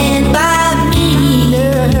stand by me.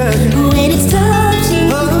 When it's tough, she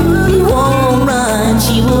won't run.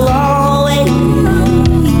 She will always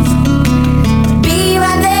be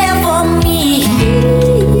right there for me.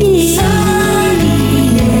 Sunny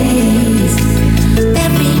days,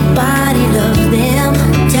 everybody loves them.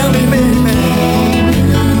 Tell me, baby, can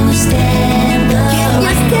you stand the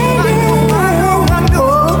rain?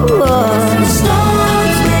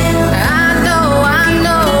 Storms will, I know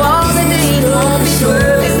all the days won't be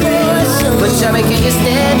good. But tell me, can you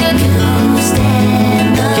stand it?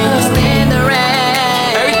 Can you stand the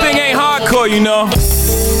rain? Everything ain't hardcore, you know.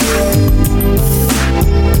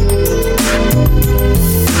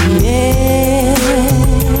 Yeah,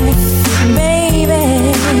 baby.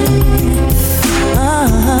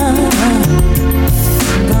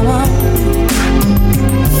 Come on.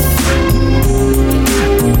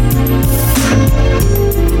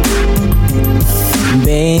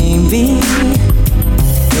 Baby,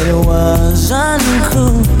 it was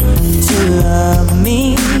uncool to love me,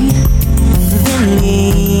 then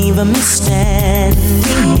leave me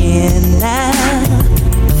standing here now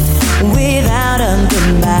without a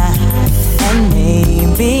goodbye. And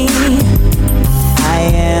maybe I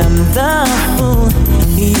am the fool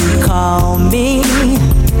you call me,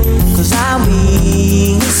 'cause I'll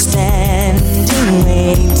be standing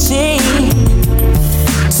waiting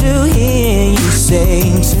to hear you say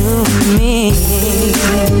to me,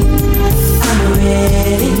 I'm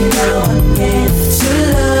ready now, I'm ready to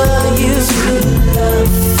love you,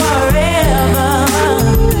 forever.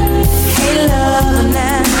 Hey, love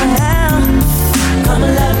now, come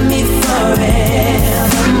love me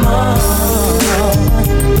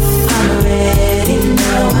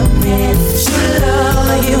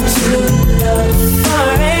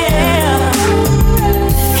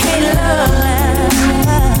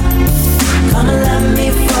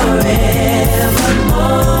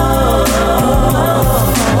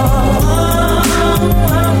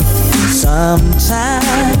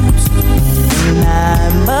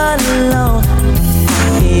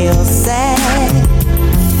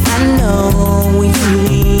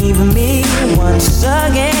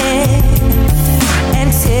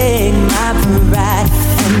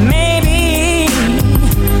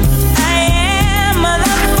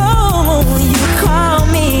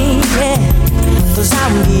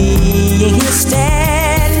be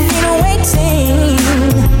standing waiting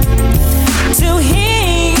to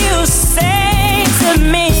hear you say to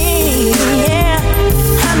me, yeah,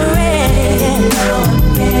 I'm ready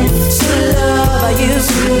to love you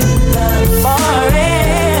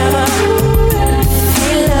forever.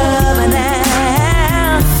 Hey, love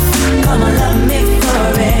now, come on, love me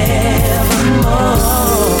forevermore.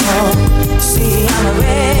 See, I'm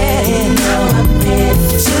ready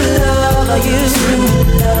to love you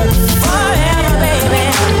forever, baby.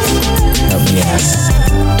 Help me out.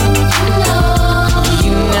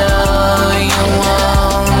 You know you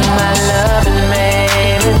want my loving,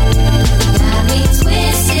 baby. Got me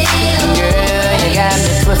twisted. Girl, you got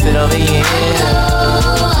me twisted over here.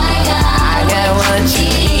 I got what you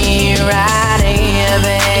need right here,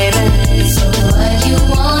 baby. So what you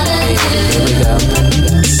wanna do? Here we go.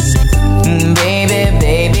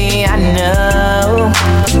 Baby, I know.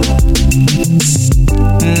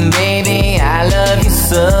 Baby, I love you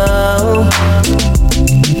so.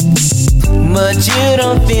 But you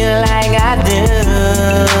don't feel like I do.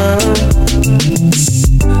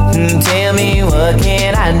 Tell me, what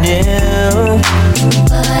can I do?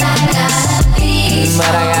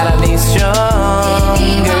 But I gotta be strong.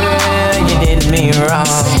 Girl, you did me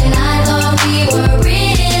wrong. And I thought we were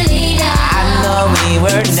really down. I know we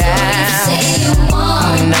were down.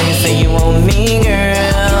 Now you say you want me,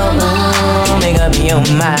 girl. Make up your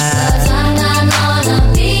mind. 'Cause I'm not gonna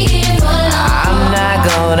be here for long. I'm not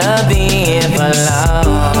gonna be here for long.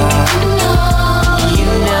 You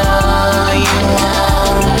know you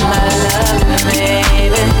want my love,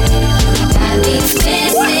 baby. Got me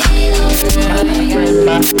twisted.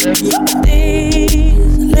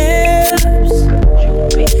 These lips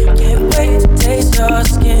can't wait to taste your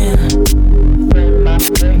skin,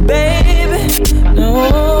 baby. No,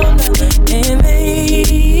 in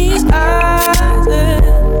these eyes,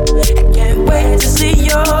 I can't wait to see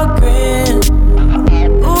your grin.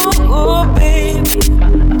 Ooh, baby,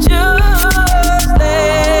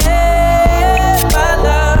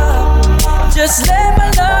 just let my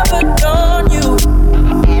love adorn you.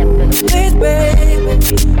 Please, baby,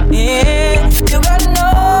 yeah, you gotta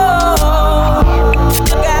know,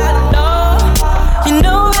 you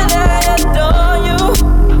know that I adore you.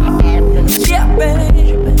 Yeah, baby,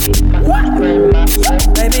 what?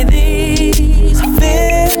 Baby, these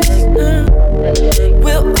fists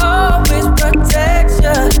will always protect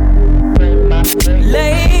you,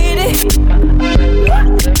 lady.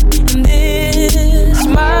 And this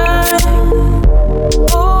mind,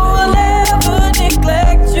 oh, I'll never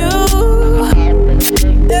neglect you.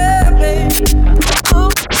 Yeah, baby.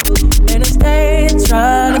 Ooh. And it's they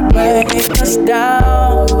trying to break us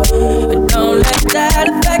down, but don't let that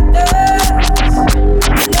affect us.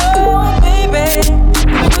 No, baby,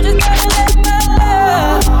 you just gotta let my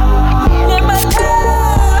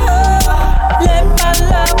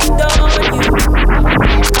love adorn you.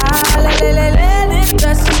 Let it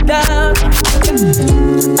dress you down.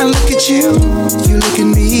 I look at you, you look at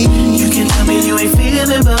me. You can tell me you ain't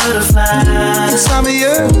feeling butterflies. It's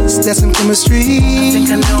obvious, that's some chemistry. I think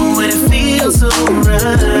I know what it feels so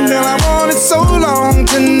right. Girl, I wanted so long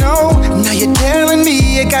to know. Now you're telling me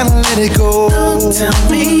you gotta let it go. Don't tell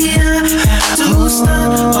me I have to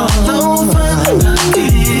start all over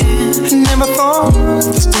again. Never thought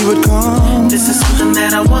this day would come. This is something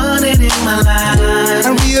that I wanted in my life. I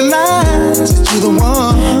realize that you're the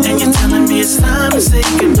one. And you're telling me it's time to say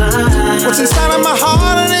goodbye. What's inside of my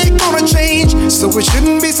heart, it ain't gonna change. So it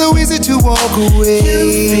shouldn't be so easy to walk away.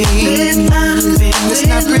 You feel it, I feel Let's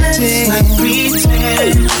not pretend.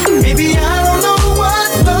 Maybe I don't know what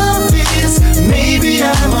love is. Maybe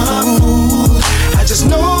I'm a fool. I just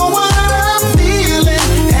know what I'm feeling,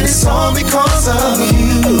 and it's all because of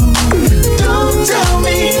you. Don't tell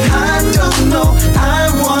me I don't know. I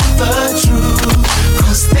want the truth.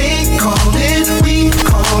 'Cause they call it, we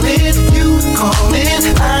call it, you call it,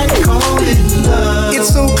 I call it love.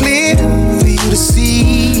 It's so clear for you to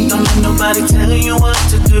see. Don't let nobody tell you what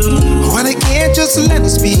to do. Why they can't just let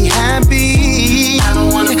us be happy? I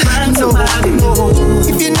don't wanna find somebody new.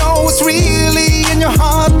 If you know what's really in your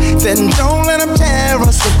heart, then don't let them tear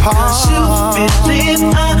us apart. 'Cause you feel it,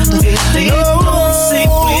 I feel it. Don't say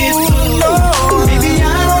with you. Maybe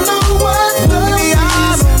I don't know what love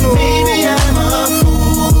is. Maybe I'm a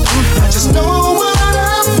fool. I just know what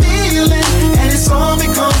I'm feeling, and it's all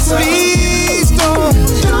because of you. Please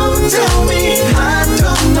don't tell me I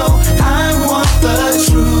don't know. I want the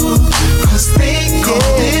truth. 'Cause they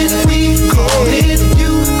call it, we call it,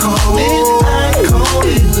 you call it, I call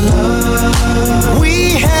it love. We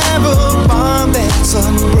have a bond that's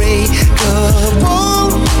unbreakable,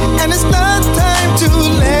 and it's not time to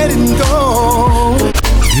let it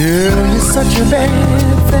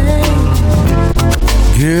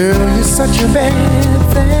such a bad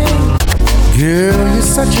thing. Girl, you're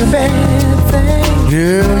such a bad thing.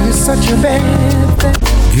 Girl, you're such a bad thing.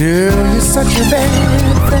 Girl, you're such a bad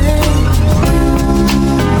thing.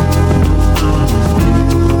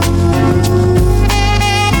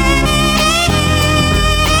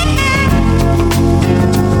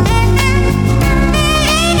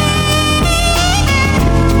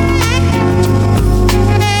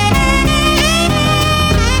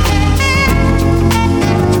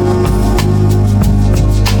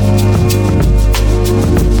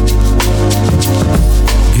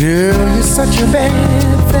 Girl, you're such a bad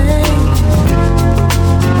thing.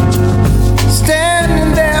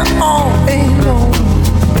 Standing there all alone,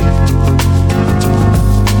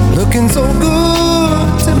 looking so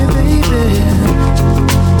good to me, baby.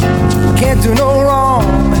 Can't do no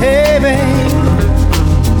wrong, hey, babe.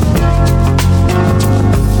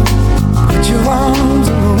 Put your arms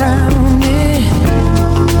around me,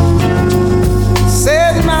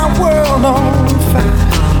 set my world on fire.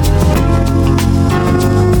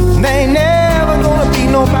 There ain't never gonna be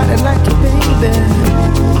nobody like you, baby.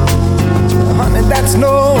 Honey, that's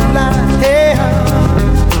no lie. Hey,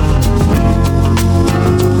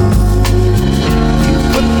 you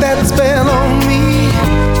put that spell on me.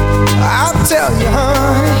 I'll tell you,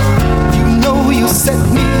 honey, you know you set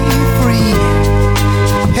me free.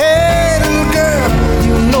 Hey, little girl,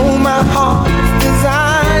 you know my heart's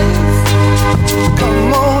desire.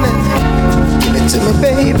 Come on and give it to me,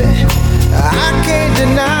 baby. I can't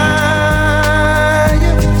deny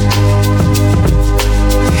you.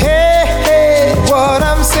 Hey, hey, what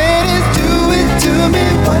I'm saying is do it to me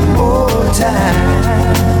one more time.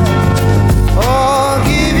 Oh, I'll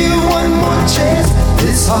give you one more chance.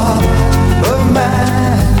 This heart of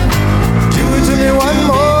mine. Do it to me one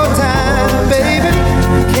more time, baby.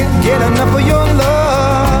 Can't get enough of your love.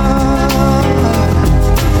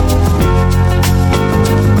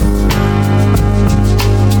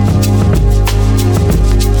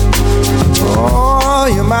 Oh,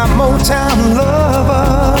 you're my Motown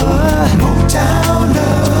lover. Motown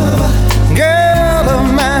lover. Girl of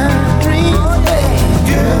my dreams.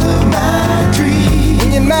 Girl of my dreams. When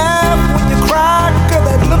you laugh, when you cry, girl,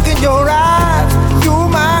 that look in your eyes, you're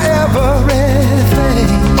my everything.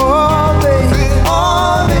 Oh, baby,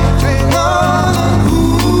 oh, baby, oh,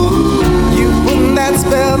 ooh. You put that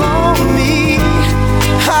spell on me.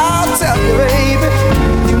 I'll tell you, baby,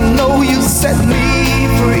 you know you set me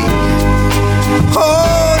free.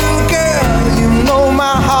 Oh, girl, you know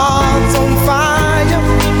my heart's on fire.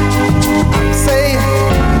 I'm saying,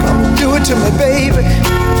 come do it to me, baby.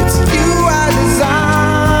 It's you I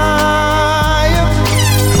desire.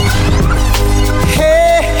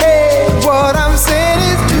 Hey, hey, what I'm saying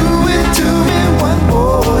is do it to me one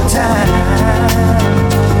more time.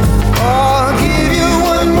 Oh, I'll give you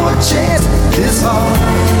one more chance. This heart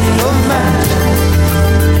of mine.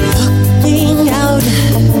 Looking out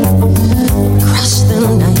across the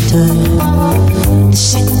night, the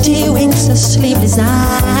city winks a sleepless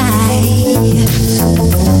eye.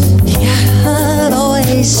 Hear her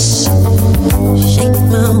voice shake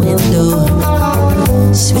my window,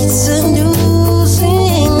 sweet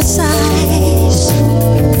seducing sighs.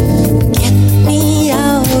 Get me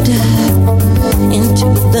out into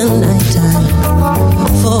the night,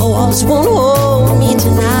 for walls won't hold me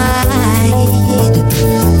tonight.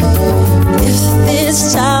 If this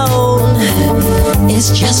town is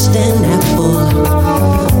just an apple,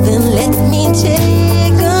 then let me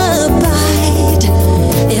take a bite.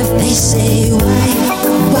 If they say why,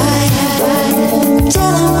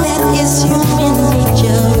 tell them that it's human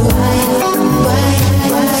nature. Why,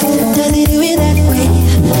 does it do it that way?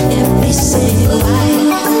 If they say why,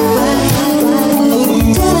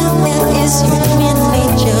 tell them that it's human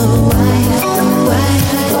nature. Why,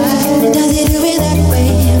 does it do it that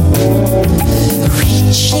way?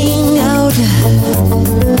 Reaching out,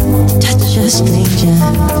 touch a stranger.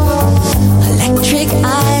 Electric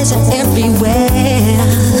eyes are everywhere.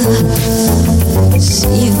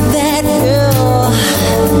 See that girl,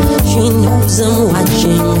 she knows I'm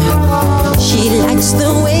watching. She likes the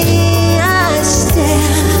way I stare.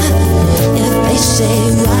 If they say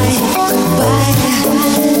why,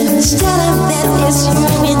 tell them that it's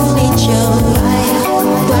human nature.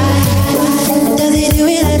 Why, does it do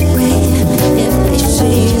it that way? If they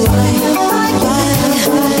say why,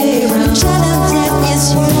 tell them that it's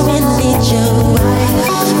human nature.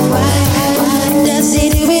 Why, does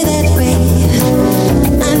it do it that way?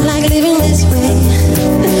 I like living this way.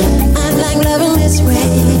 I like loving this way.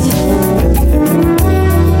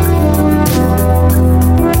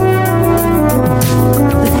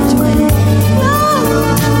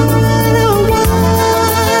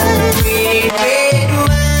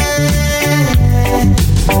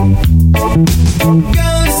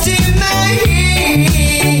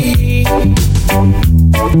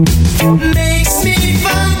 makes me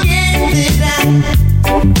forget that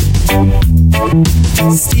I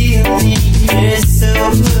still need your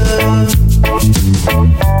love.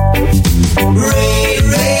 Red,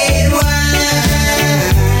 red wine,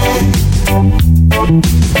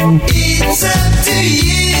 it's up to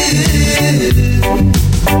you.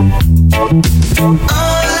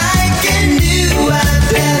 All I can do,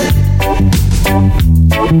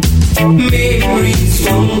 memories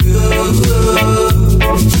from good.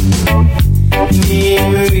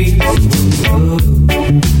 Memories from good.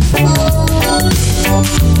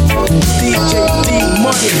 DJ D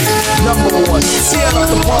Money, number one. Tear up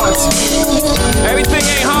the party. Everything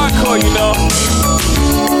ain't hardcore, you know.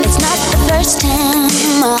 It's not the first time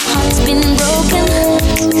my heart's been broken,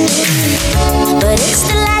 but it's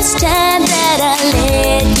the last time that I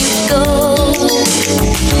let you go.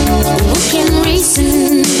 Who can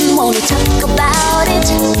reason, wanna talk about it?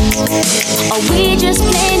 Or we just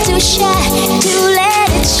plain too shy to let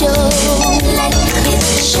it show? Let it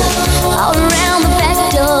show. All around the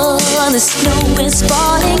back door, the snow is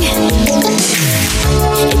falling.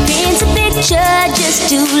 It paints a picture just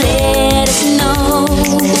to let us know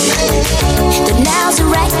that now's the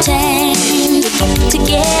right time to get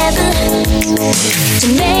together to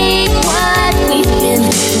make what we've been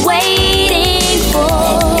waiting for.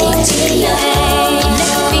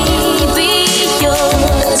 Let me be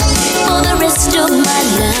yours for the rest of my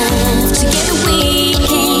life. Together we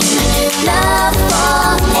can love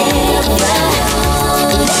forever.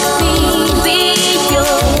 Let me be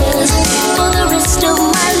yours for the rest of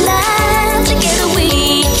my life. Together we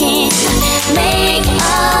can make a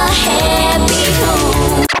happy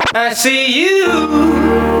home. I see you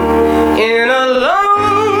in a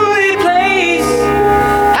lonely place.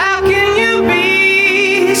 How can you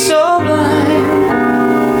be so blind?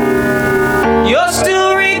 You're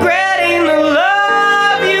still regretting the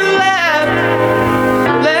love you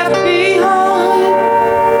left behind.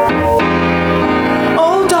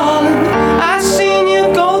 Oh darling, I've seen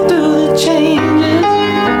you go through the changes,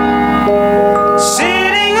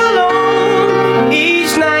 sitting alone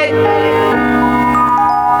each night.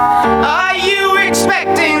 Are you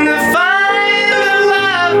expecting to find the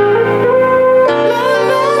love that's right?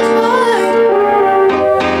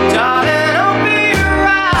 Darling, I'll be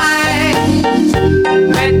right.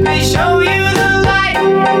 Let me show you the light.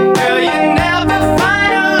 Girl, you never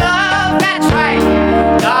find a love that's right.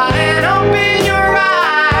 Darling, open your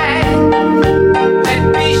eyes. Let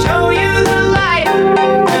me show you the light.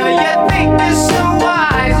 Girl, you think you're so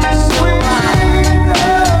wise, you're so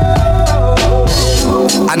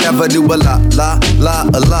wise. I never knew a la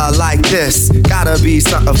like this. Gotta be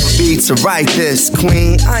something for me to write this.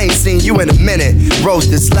 Queen, I ain't seen you in a minute. Wrote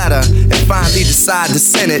this letter and finally decided to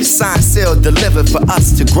send it. Signed, sealed, delivered for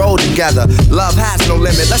us to grow together. Love has no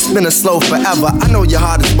limit, let's spin it slow forever. I know your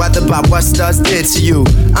heart is weathered by what studs did to you.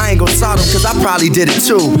 I ain't gon' sort them cause I probably did it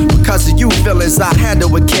too. Because of you feelings I handle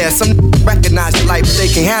with care. Some recognize the light but they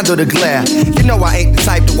can handle the glare. You know I ain't the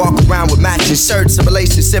type to walk around with matching shirts. A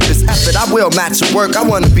relationship is effort, I will match your work. I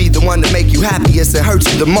wanna be the one to make you happiest and hurt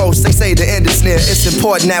you the most. They say the end is near, it's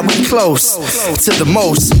important that we close to the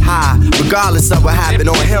most high. Regardless of what happened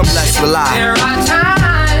on him, let's rely. There are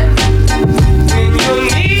times when you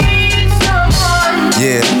need someone.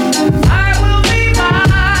 Yeah. I will be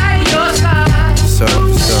by your side. So.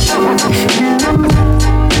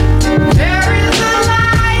 There is a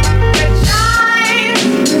light that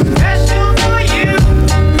shines special for you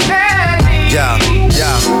and me. Yeah.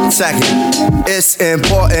 Second, it's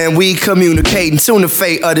important we communicating, tune the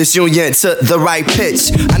fate of this union to the right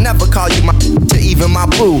pitch. I never call you my to even my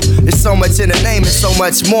boo. There's so much in the name and so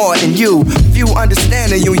much more in you. Few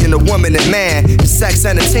understand the union of woman and man. It's sex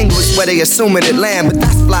and a tingle is where they assuming it land, but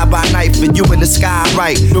that's fly by night for you in the sky,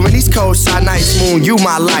 right? During these cold shy nights, moon, you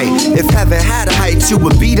my light. If heaven had a height, you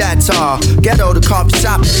would be that tall. Ghetto the coffee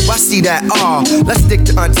shop, I see that all. Let's stick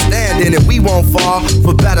to understanding and we won't fall.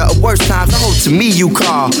 For better or worse times, I hope to me you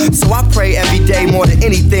call. So I pray every day more than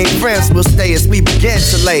anything, friends will stay as we begin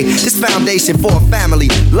to lay this foundation for a family.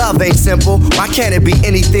 Love ain't simple, why can't it be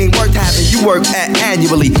anything worth having you work at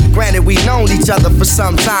annually? Granted, we known each other for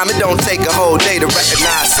some time, it don't take a whole day to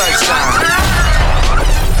recognize sunshine.